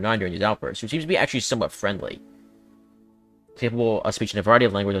SCP-049 during these outbursts, who seems to be actually somewhat friendly. Capable of speech in a variety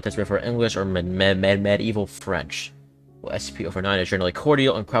of languages, with this for English or medieval French. Well, SCP-049 is generally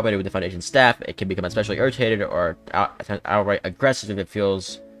cordial and cooperative with the Foundation staff. It can become especially irritated or outright aggressive if it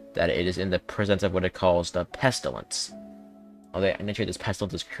feels that it is in the presence of what it calls the pestilence. Although the nature of this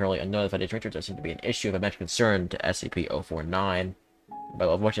pestilence is currently unknown, the Foundation records there seems to be an issue of immense concern to SCP-049.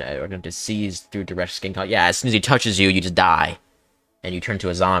 But watching it, organ disease through direct skin contact. Yeah, as soon as he touches you, you just die. And you turn to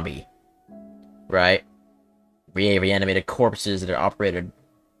a zombie. Right? Reanimated corpses that are operated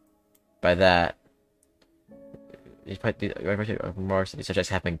by that. These remarks that these subjects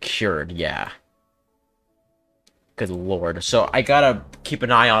have been cured. Yeah. Good lord. So I gotta keep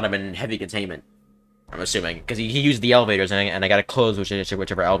an eye on him in heavy containment. I'm assuming. Because he used the elevators, and I gotta close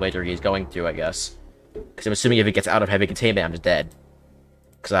whichever elevator he's going through, I guess. Because I'm assuming if he gets out of heavy containment, I'm just dead.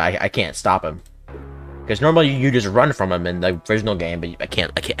 Because I can't stop him. Because normally you just run from him in the original game, but I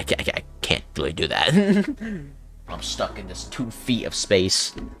can't really do that. I'm stuck in this 2 feet of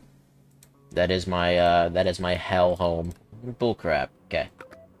space. That is my hell home. Bullcrap. Okay.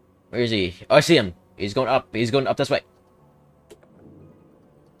 Where is he? Oh, I see him. He's going up. He's going up this way.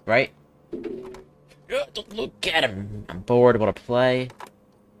 Right? Don't look at him. I'm bored. I want to play.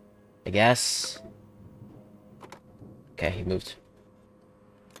 I guess. Okay, he moved.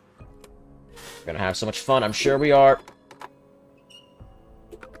 We're gonna have so much fun. I'm sure we are.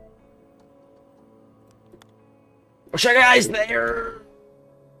 Wish I guys there.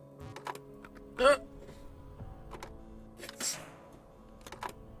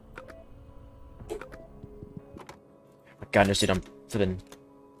 God, no, dude, I'm flipping.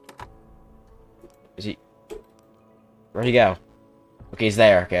 Is he? Where'd he go? Okay, he's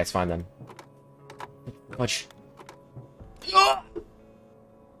there. Okay, that's fine then. Watch.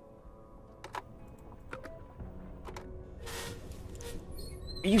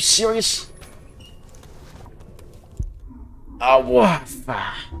 Are you serious? Oh, what?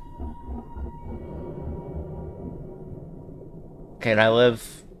 Can I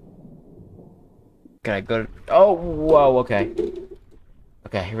live? Can I go to... Oh, whoa, okay.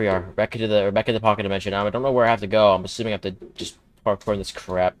 Okay, here we are. Back into the pocket dimension. Now, I don't know where I have to go. I'm assuming I have to just parkour this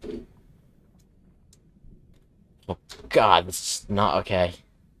crap. Oh, God, this is not okay.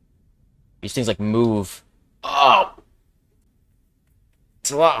 These things, like, move. Oh!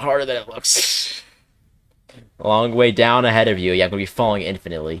 It's a lot harder than it looks. A long way down ahead of you. Yeah, I'm gonna be falling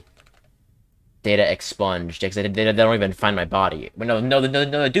infinitely. Data expunged. Because they don't even find my body. But no,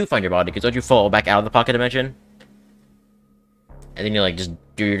 they do find your body. Because don't you fall back out of the pocket dimension? And then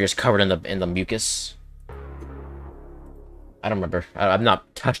you're just covered in the mucus. I don't remember. I've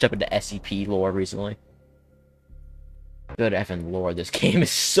not touched up into SCP lore recently. Good effing lore. This game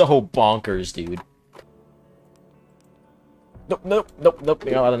is so bonkers, dude. Nope, nope, nope, nope.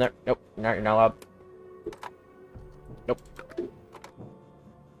 You're not allowed in there. Nope, you're not allowed. Nope.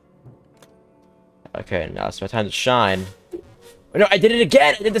 Okay, now it's my time to shine. Oh, no, I did it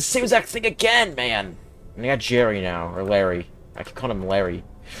again! I did the same exact thing again, man! And I got Jerry now, or Larry. I keep calling him Larry.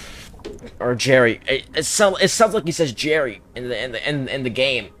 Or Jerry. It sounds like he says Jerry in the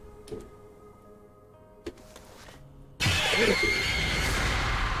game.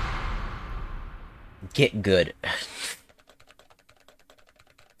 Get good.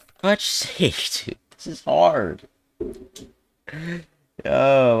 Fudge sake, dude. This is hard.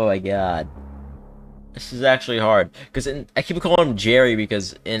 Oh my god. This is actually hard. Because I keep calling him Jerry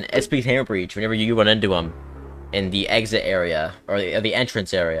because in SP Hammer Breach, whenever you run into him in the exit area, or the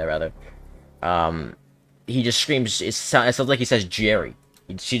entrance area, rather, he just screams, it sounds like he says Jerry.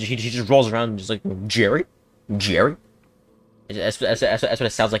 He just rolls around and just like, Jerry? Jerry? That's what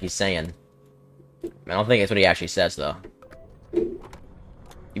it sounds like he's saying. I don't think it's what he actually says, though.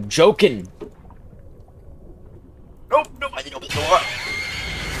 You joking? Nope, nope, I didn't open the door.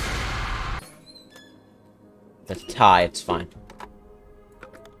 That's a tie, it's fine.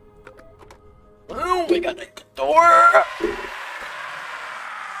 Oh, we got a door!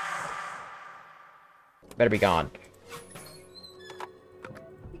 Better be gone.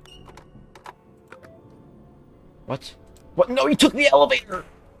 What? What? No, you took the elevator!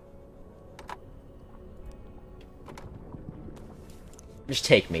 Just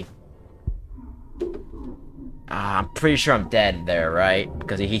take me. I'm pretty sure I'm dead there, right?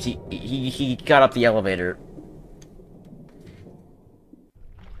 Because he got up the elevator.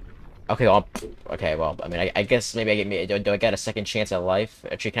 Okay, well, I mean, I guess maybe do I get a second chance at life?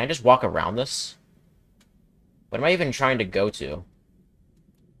 Actually, can I just walk around this? What am I even trying to go to?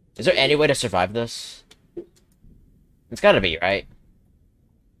 Is there any way to survive this? It's gotta be, right?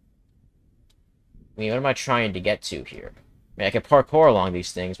 I mean, what am I trying to get to here? I mean, I can parkour along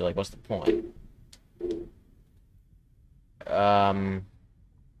these things, but, like, what's the point?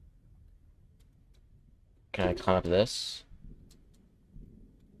 Can I climb up this?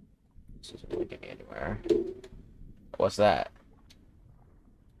 This doesn't really get me anywhere. What's that?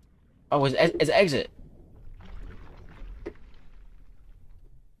 Oh, it's exit.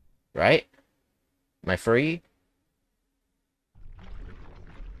 Right? Am I free?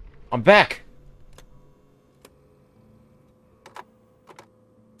 I'm back!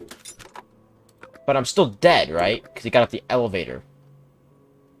 But I'm still dead, right? Because he got off the elevator.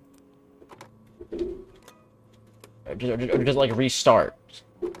 Or just like restart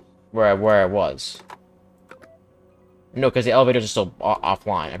where I was. No, because the elevators are still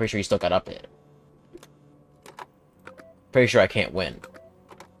offline. I'm pretty sure he still got up it. Pretty sure I can't win.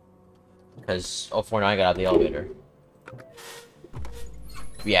 Because 049 got out of the elevator.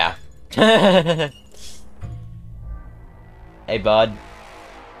 Yeah. Hey, bud.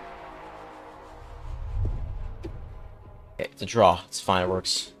 Okay, it's a draw. It's fine. It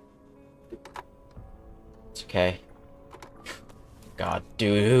works. It's okay. God,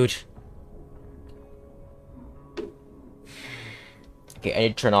 dude. Okay, I need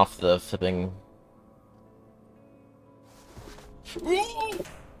to turn off the flipping...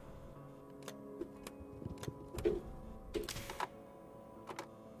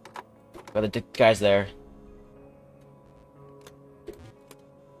 But the guy's there.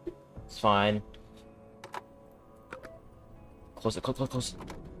 It's fine. Close it, close.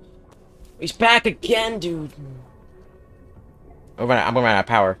 He's back again, dude. I'm gonna run out of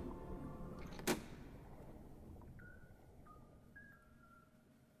power.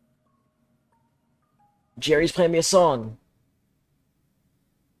 Jerry's playing me a song.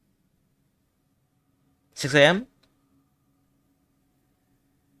 6 a.m.?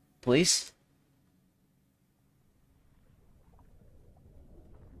 Please?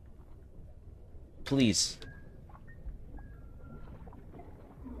 Please.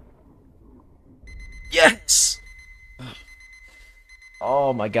 Yes!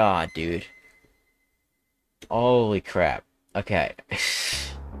 Oh my god, dude. Holy crap. Okay.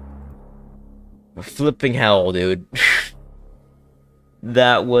 Flipping hell, dude.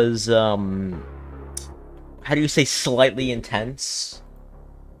 That was, how do you say slightly intense?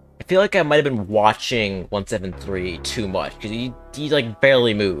 I feel like I might have been watching 173 too much, because he like,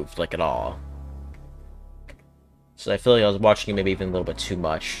 barely moved, like, at all. So I feel like I was watching him maybe even a little bit too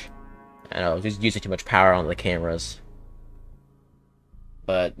much. And I was just using too much power on the cameras.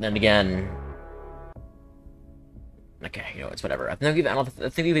 But then again... Okay, you know, it's whatever. I think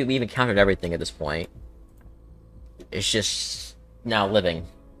we even counted everything at this point. It's just... now living.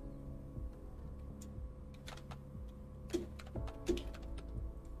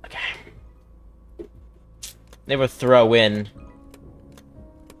 Okay. Never throw in...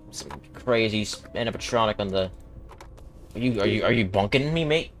 some crazy animatronic on the... Are you bunking me,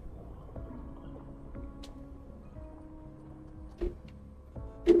 mate?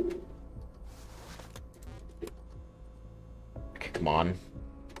 Come on.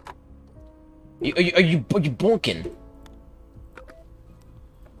 Are you bonking?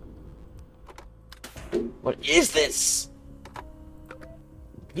 What is this?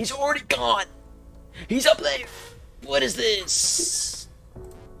 He's already gone. He's up there. What is this?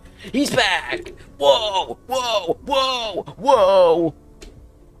 He's back. Whoa, whoa, whoa, whoa.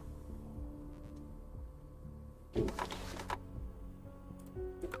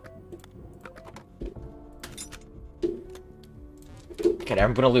 Okay,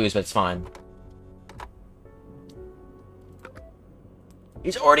 I'm gonna lose, but it's fine.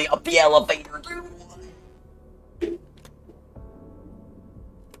 He's already up the elevator, dude.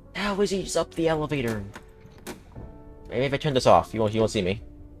 How is he just up the elevator? Maybe if I turn this off, you won't see me.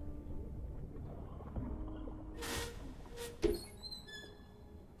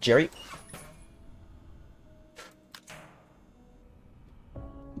 Jerry?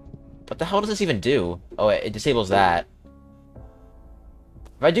 What the hell does this even do? Oh, it disables that.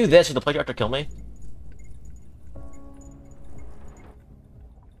 If I do this, will the play director kill me?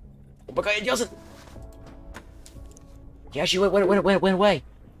 Oh my god, it doesn't! Yeah, she went away!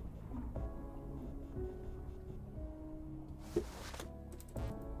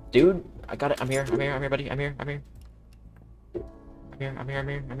 Dude, I got it, I'm here, buddy, I'm here.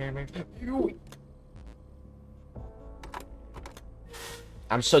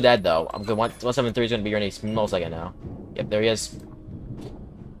 I'm so dead, though. I'm good. 173 is gonna be here any millisecond now. Yep, there he is.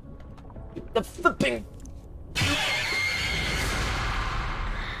 The flipping...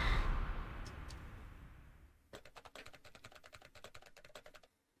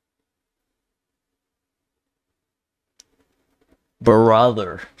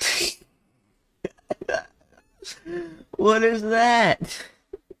 Brother. What is that?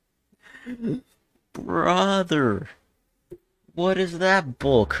 Brother, what is that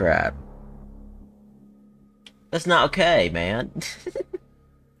bullcrap? That's not okay, man.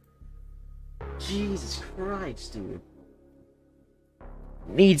 Jesus Christ, dude.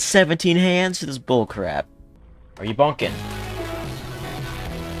 Need 17 hands for this bullcrap. Are you bunking?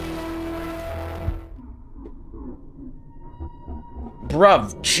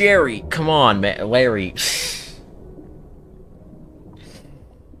 Bruv, Jerry, come on, man. Larry.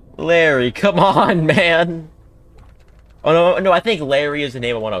 Larry, come on, man. Oh, no, I think Larry is the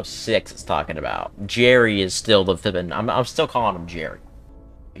name of 106 it's talking about. Jerry is still the fibbin. I'm still calling him Jerry.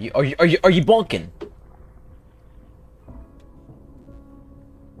 Are you bunking?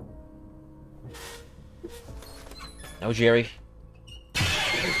 No, Jerry.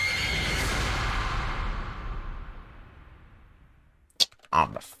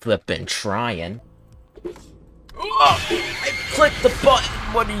 I'm flippin' trying. Oh, I clicked the button.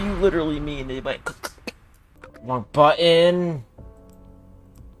 What do you literally mean? Wrong button.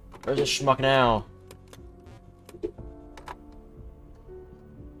 Where's this schmuck now?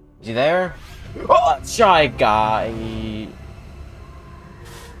 Is he there? Oh, shy guy.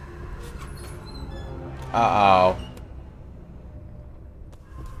 Uh-oh.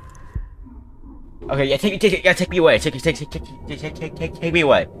 Okay, yeah, take me away. Take me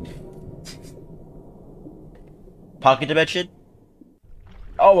away. Pocket dimension?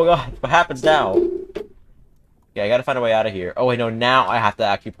 Oh my god, what happens now? Yeah, I gotta find a way out of here. Oh wait, no, now I have to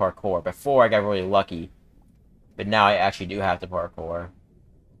actually parkour. Before I got really lucky. But now I actually do have to parkour.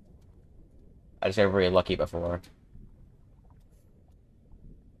 I just got really lucky before.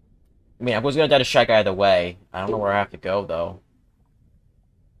 I mean, I was gonna die to Shy Guy either way. I don't know where I have to go, though.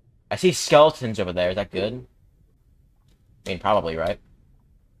 I see skeletons over there. Is that good? I mean, probably, right?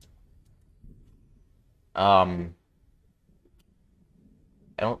 I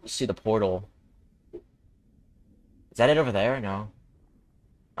don't see the portal. Is that it over there? No.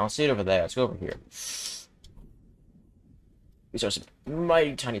 I don't see it over there. Let's go over here. These are some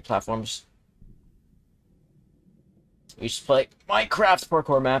mighty tiny platforms. We used to play Minecraft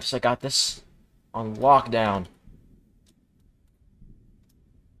parkour maps. I got this on lockdown.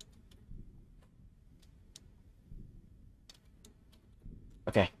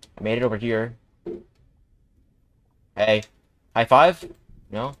 Okay, I made it over here. Hey, high five?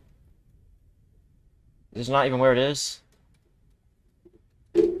 No? This is not even where it is.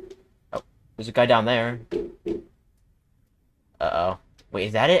 Oh, there's a guy down there. Uh-oh. Wait,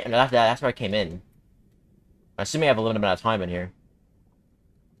 is that it? No, that's where I came in. I'm assuming I have a limited amount of time in here.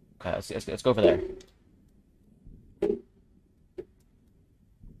 Okay, let's go over there.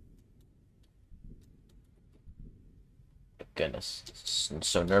 Goodness, this is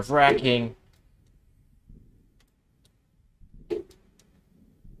so nerve-wracking.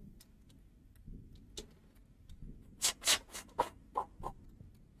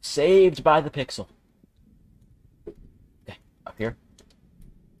 Saved by the pixel. Okay, up here.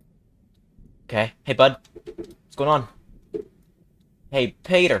 Okay, hey bud, what's going on? Hey,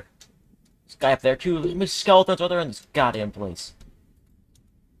 Peter. This guy up there too. There's many skeletons over there in this goddamn place.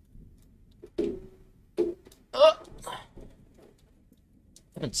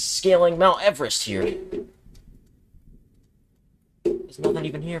 I've been scaling Mount Everest here. There's nothing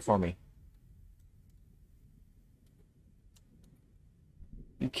even here for me.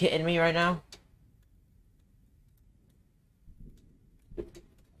 You kidding me right now?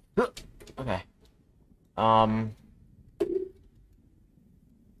 Okay.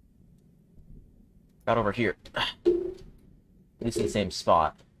 Got over here. At least in the same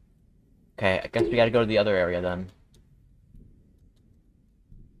spot. Okay, I guess we gotta go to the other area then.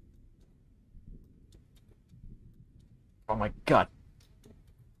 Oh my god.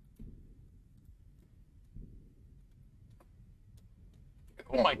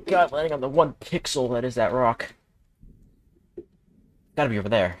 Oh my god, landing on the one pixel that is that rock. Gotta be over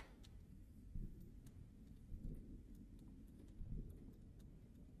there.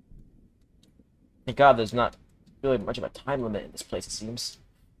 Thank god there's not really much of a time limit in this place, it seems.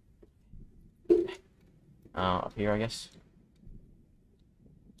 Up here, I guess.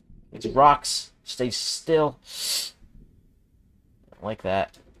 It's rocks. Stay still. I don't like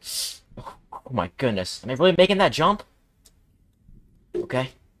that. Oh my goodness. Am I really making that jump?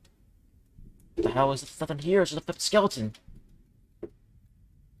 Okay. What the hell is this? Nothing here. It's just a flipped skeleton.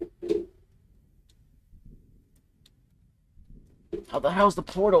 How the hell's the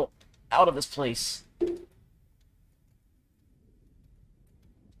portal out of this place?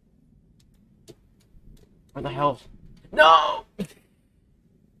 Where the hell? No!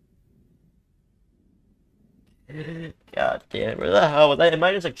 God damn, where the hell was that? Am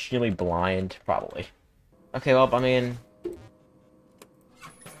I just extremely blind? Probably. Okay, well, I mean...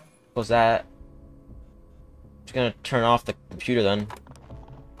 What's that? Just gonna turn off the computer then.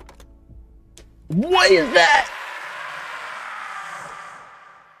 What is that?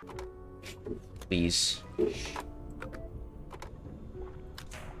 Please.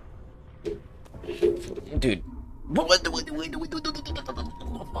 Dude.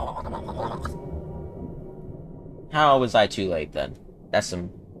 How was I too late then? That's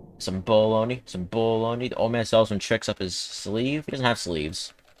some baloney. Some baloney. The old man sells some tricks up his sleeve. He doesn't have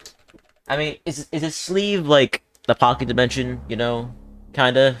sleeves. I mean, is his sleeve like the pocket dimension, you know?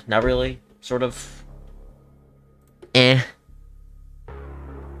 Kinda, not really, sort of. Eh.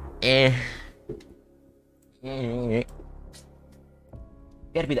 You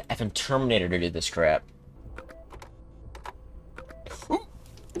gotta be the effing Terminator to do this crap. No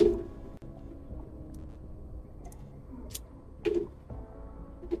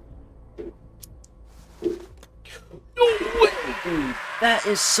way, dude! That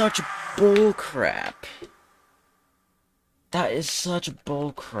is such bull crap. That is such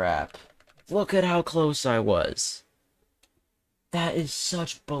bull crap. Look at how close I was. That is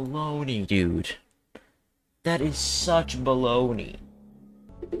such baloney, dude. That is such baloney.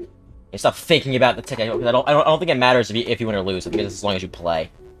 And stop thinking about the ticket. I don't think it matters if you win or lose. I think it's as long as you play.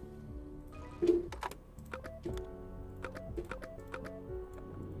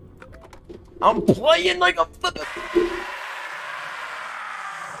 I'm playing like a flipper.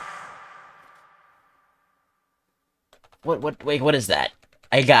 Wait, what is that?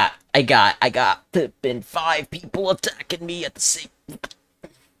 I got flippin' 5 people attacking me at the same...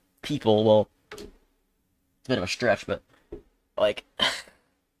 People, well... It's a bit of a stretch, but... Like...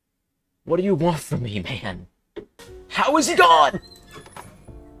 What do you want from me, man? How is he gone?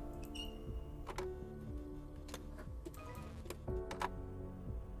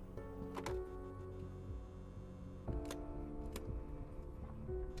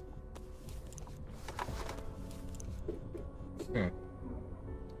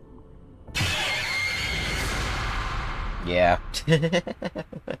 Yeah.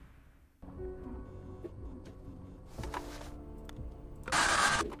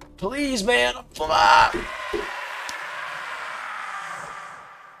 Please, man, I'm fly.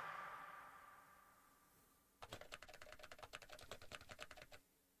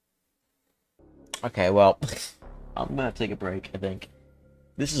 Okay, well, I'm gonna have to take a break, I think.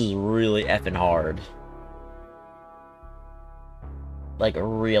 This is really effing hard. Like,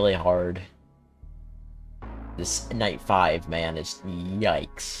 really hard. This night 5, man, is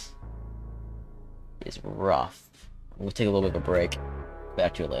yikes. It's rough. I'm gonna take a little bit of a break.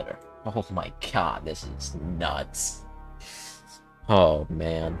 Back to it later. Oh my god, this is nuts. Oh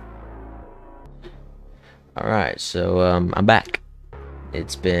man. Alright, so I'm back.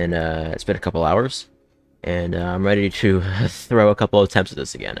 It's been a couple hours, and I'm ready to throw a couple attempts at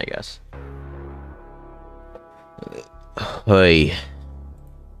this again, I guess. Hey.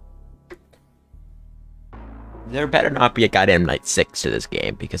 There better not be a goddamn night 6 to this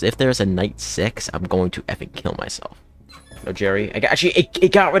game, because if there's a night 6, I'm going to effing kill myself. No, Jerry. Actually,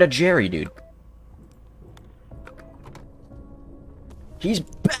 it got rid of Jerry, dude. He's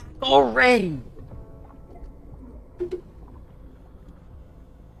back already!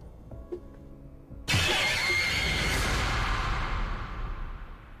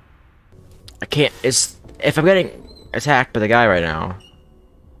 I can't, if I'm getting attacked by the guy right now.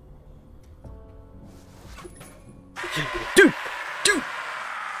 Dude!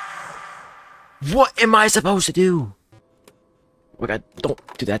 What am I supposed to do? Oh my god,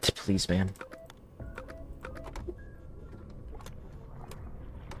 don't do that, please, man.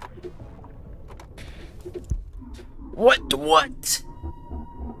 What?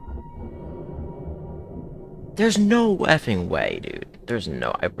 There's no effing way, dude. There's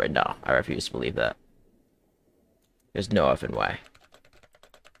no, I refuse to believe that. There's no effing way.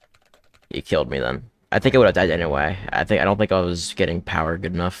 You killed me then. I think I would have died anyway. I don't think I was getting power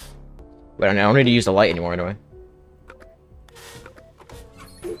good enough. But I don't need to use the light anymore anyway.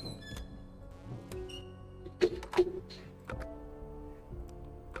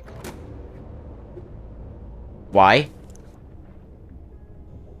 Why?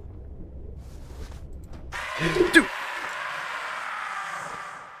 Dude!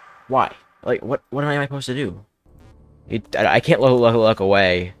 Why? Like, what am I supposed to do? I can't look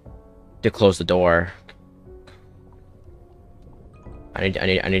away to close the door. I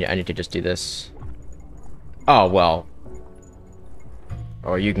need to just do this. Oh, well.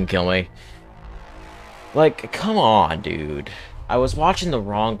 Or you can kill me. Like, come on, dude. I was watching the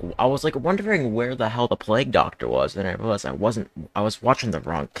wrong. I was like wondering where the hell the plague doctor was, and I realized I wasn't. I was watching the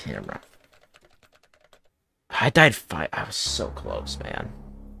wrong camera. I died five. I was so close, man.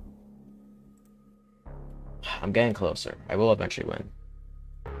 I'm getting closer. I will eventually win.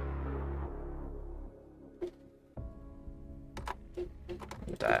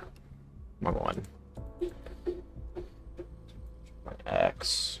 That. Number one.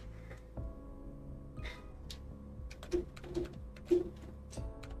 X.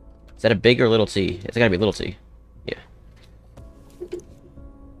 Is that a big or little T? It's gotta be little T. Yeah.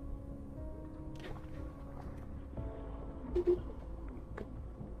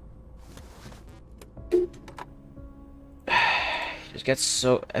 Just gets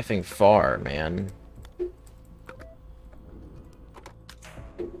so effing far, man.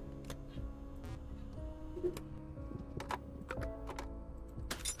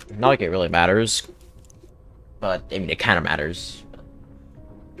 Not like it really matters, but I mean it kind of matters.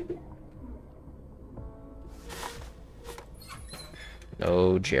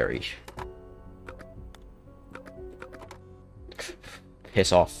 No, Jerry.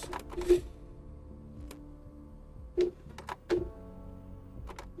 Piss off.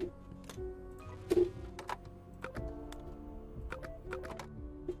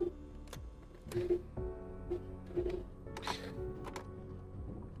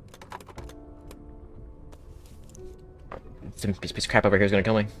 Some piece of crap over here is gonna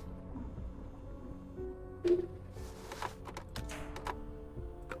kill me.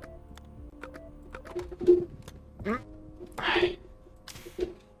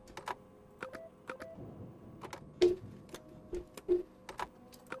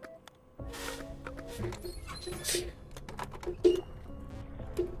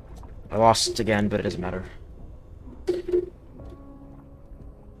 I lost again, but it doesn't matter.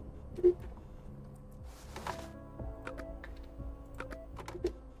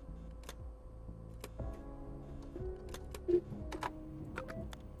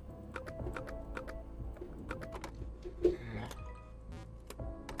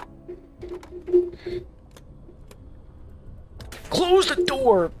 Close the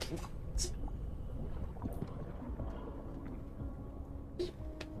door!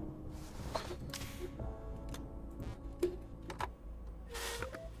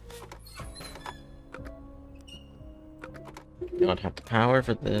 You don't have the power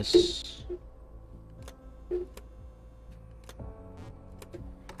for this.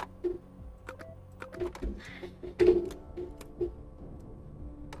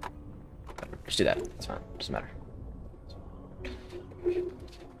 Just do that. It's fine. Doesn't matter.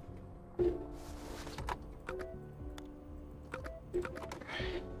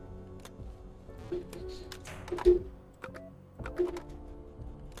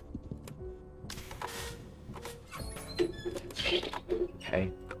 Okay.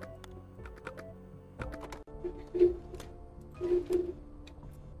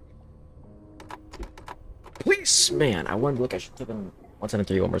 Please, man, I wanted to look. I should take them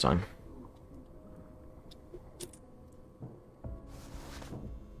 173 one more time.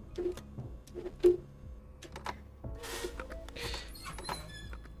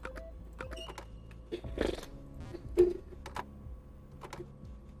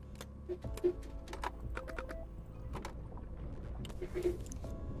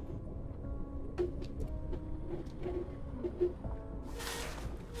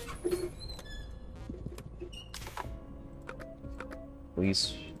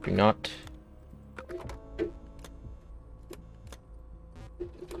 Please do not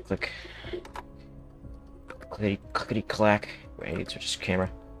click. Clickety clickety clack. Wait, I need to switch this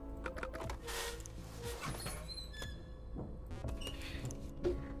camera.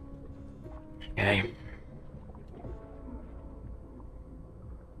 Okay.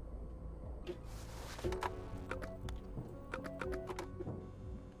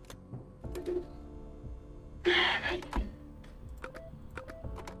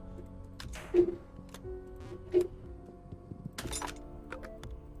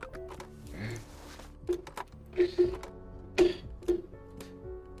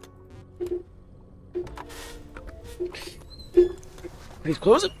 Please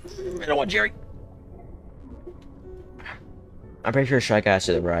close it. I don't want Jerry. I'm pretty sure Shy Guy's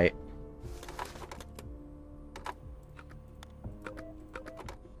to the right.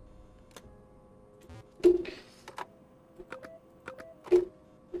 Oh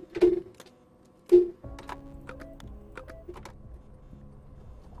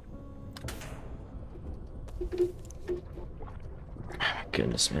my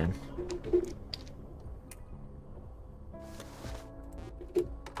goodness, man.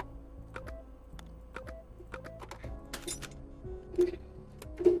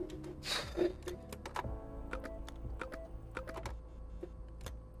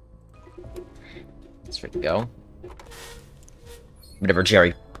 we go. Whatever,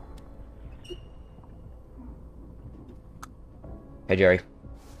 Jerry. Hey, Jerry.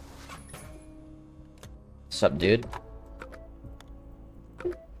 What's up, dude?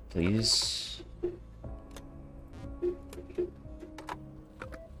 Please.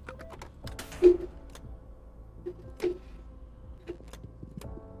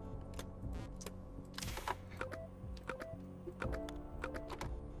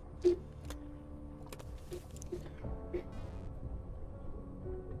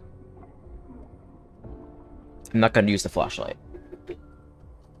 I'm not going to use the flashlight.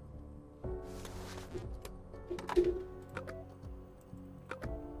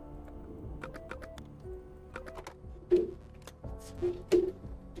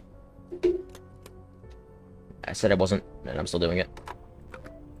 I said I wasn't, and I'm still doing it.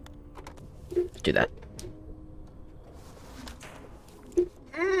 Do that.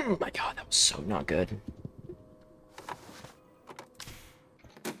 Oh my god, that was so not good.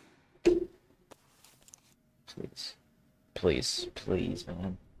 Please. Please. Please,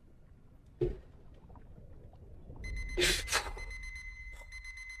 man.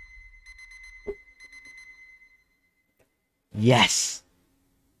 Yes!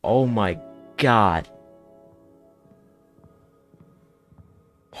 Oh my god.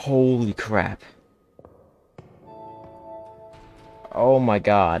 Holy crap. Oh my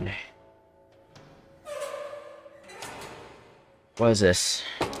god. What is this?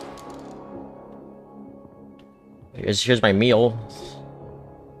 Here's my meal.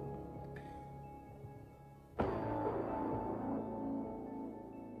 Am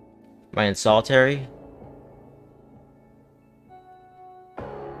I in solitary?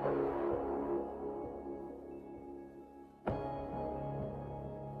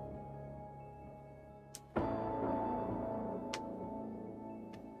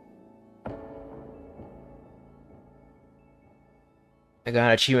 I got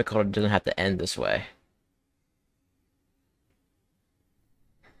an achievement code. It doesn't have to end this way.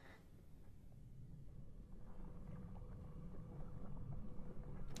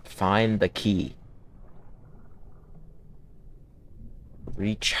 Find the key.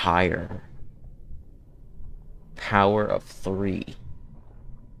 Reach higher. Power of 3.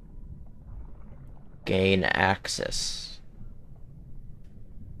 Gain access.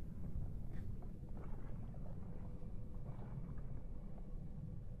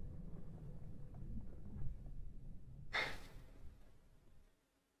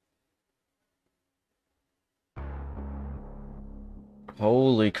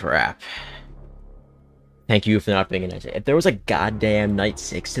 Holy crap. Thank you for not being a night 6. If there was a goddamn night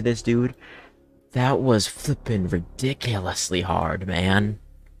 6 to this, dude, that was flippin' ridiculously hard, man.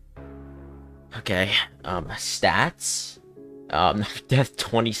 Okay, stats. Death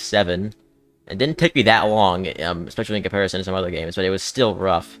 27. It didn't take me that long, especially in comparison to some other games, but it was still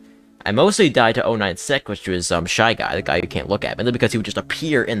rough. I mostly died to 09sec, which was, Shy Guy, the guy you can't look at, mainly because he would just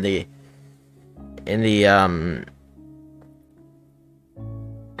appear in the,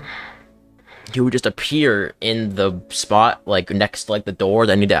 he would just appear in the spot, like, next to, like, the door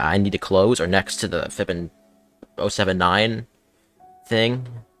that I need to close, or next to the flippin' 079 thing.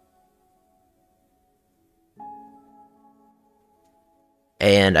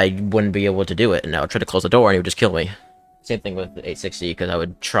 And I wouldn't be able to do it, and I would try to close the door, and he would just kill me. Same thing with the 860, because I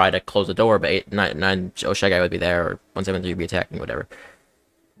would try to close the door, but 9 Shy Guy would be there, or 173 would be attacking, whatever.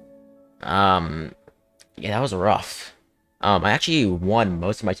 Yeah, that was rough. I actually won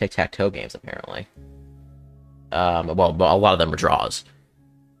most of my tic-tac-toe games, apparently. Well, a lot of them were draws.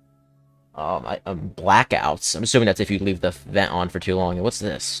 Blackouts. I'm assuming that's if you leave the vent on for too long. And what's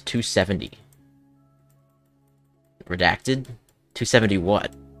this? 270. Redacted? 270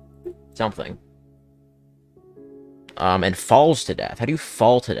 what? Something. And falls to death. How do you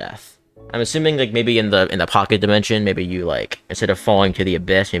fall to death? I'm assuming, like, maybe in the pocket dimension, maybe you, like, instead of falling to the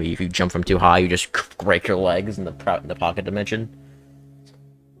abyss, maybe if you jump from too high, you just break your legs in the pocket dimension.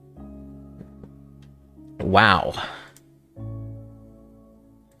 Wow.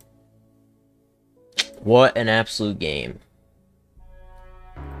 What an absolute game.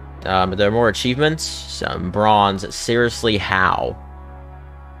 There are more achievements. Some bronze. Seriously, how?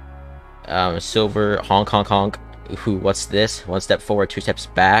 Silver. Honk, honk, honk. Ooh, what's this? 1 step forward, 2 steps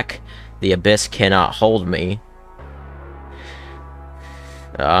back. The abyss cannot hold me.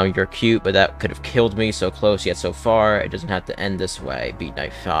 You're cute, but that could have killed me. So close yet so far. It doesn't have to end this way. Beat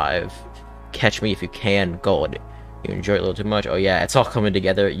Night 5. Catch me if you can. Gold. You enjoy it a little too much. Oh yeah, it's all coming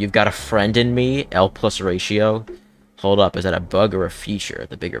together. You've got a friend in me. L plus ratio. Hold up, is that a bug or a feature?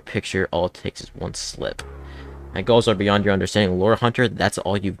 The bigger picture, all it takes is one slip. My goals are beyond your understanding. Lore Hunter, that's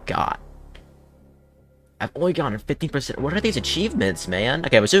all you've got. I've only gotten 15%. What are these achievements, man?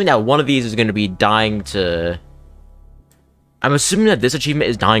 Okay, I'm assuming that one of these is going to be dying to... I'm assuming that this achievement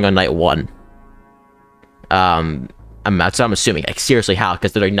is dying on night 1. That's what I'm assuming. Like, seriously, how?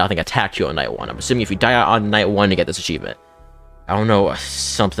 Because literally nothing attacked you on night 1. I'm assuming if you die on night 1, you get this achievement. I don't know,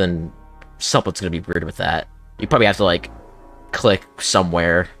 something's gonna be weird with that. You probably have to, like, click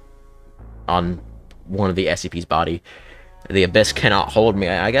somewhere on one of the SCP's body. The abyss cannot hold me.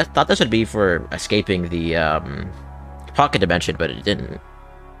 I guess thought this would be for escaping the pocket dimension, but it didn't.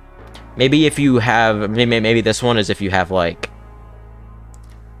 Maybe if you have, maybe this one is if you have like.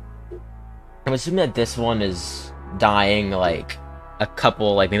 I'm assuming that this one is dying like a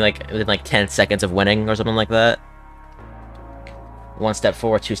couple, like maybe like within like 10 seconds of winning or something like that. 1 step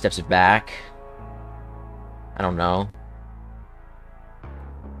forward, 2 steps back. I don't know.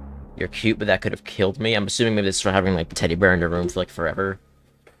 You're cute, but that could have killed me. I'm assuming maybe this is for having, like, the teddy bear in your room for, like, forever.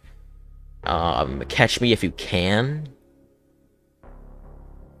 Catch me if you can.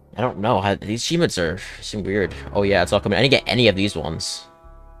 I don't know. These achievements seem weird. Oh, yeah, it's all coming. I didn't get any of these ones.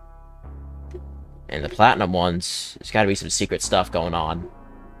 And the platinum ones, there's gotta be some secret stuff going on.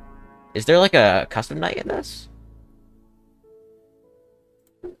 Is there, like, a custom night in this?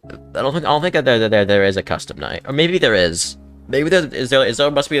 I don't think that there is a custom night. Or maybe there is. Maybe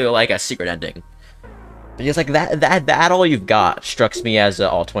there must be like a secret ending. Because like that all you've got strikes me as an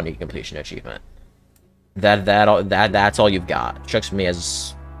all 20 completion achievement. That's all you've got. Strikes me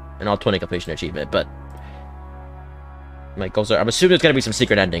as an all 20 completion achievement, but my goals are, I'm assuming there's gonna be some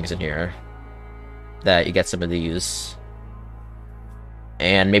secret endings in here. That you get some of these.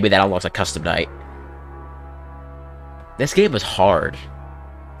 And maybe that unlocks a custom night. This game was hard.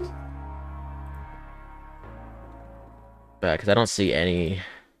 Because I don't see anything,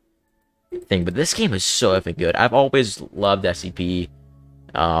 but this game is so effing good. I've always loved SCP.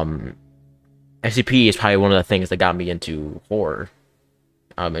 SCP is probably one of the things that got me into horror.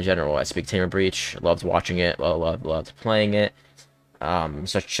 In general, SCP Containment Breach, loved watching it, loved playing it.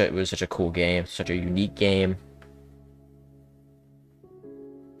 It was such a cool game, such a unique game,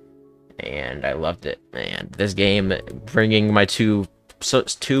 and I loved it. And this game, bringing my two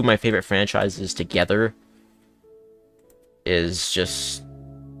of my favorite franchises together, is just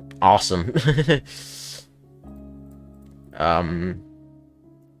awesome. And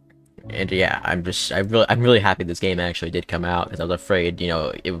yeah, I'm really happy this game actually did come out, because I was afraid, you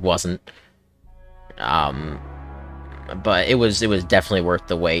know, it wasn't. But it was definitely worth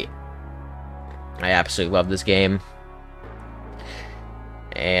the wait. I absolutely love this game.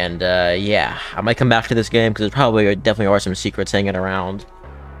 And yeah, I might come back to this game because there definitely are some secrets hanging around.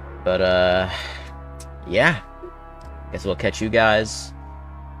 But yeah. Guess we'll catch you guys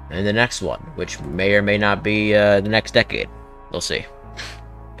in the next one, which may or may not be the next decade. We'll see.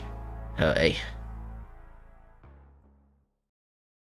 Hey.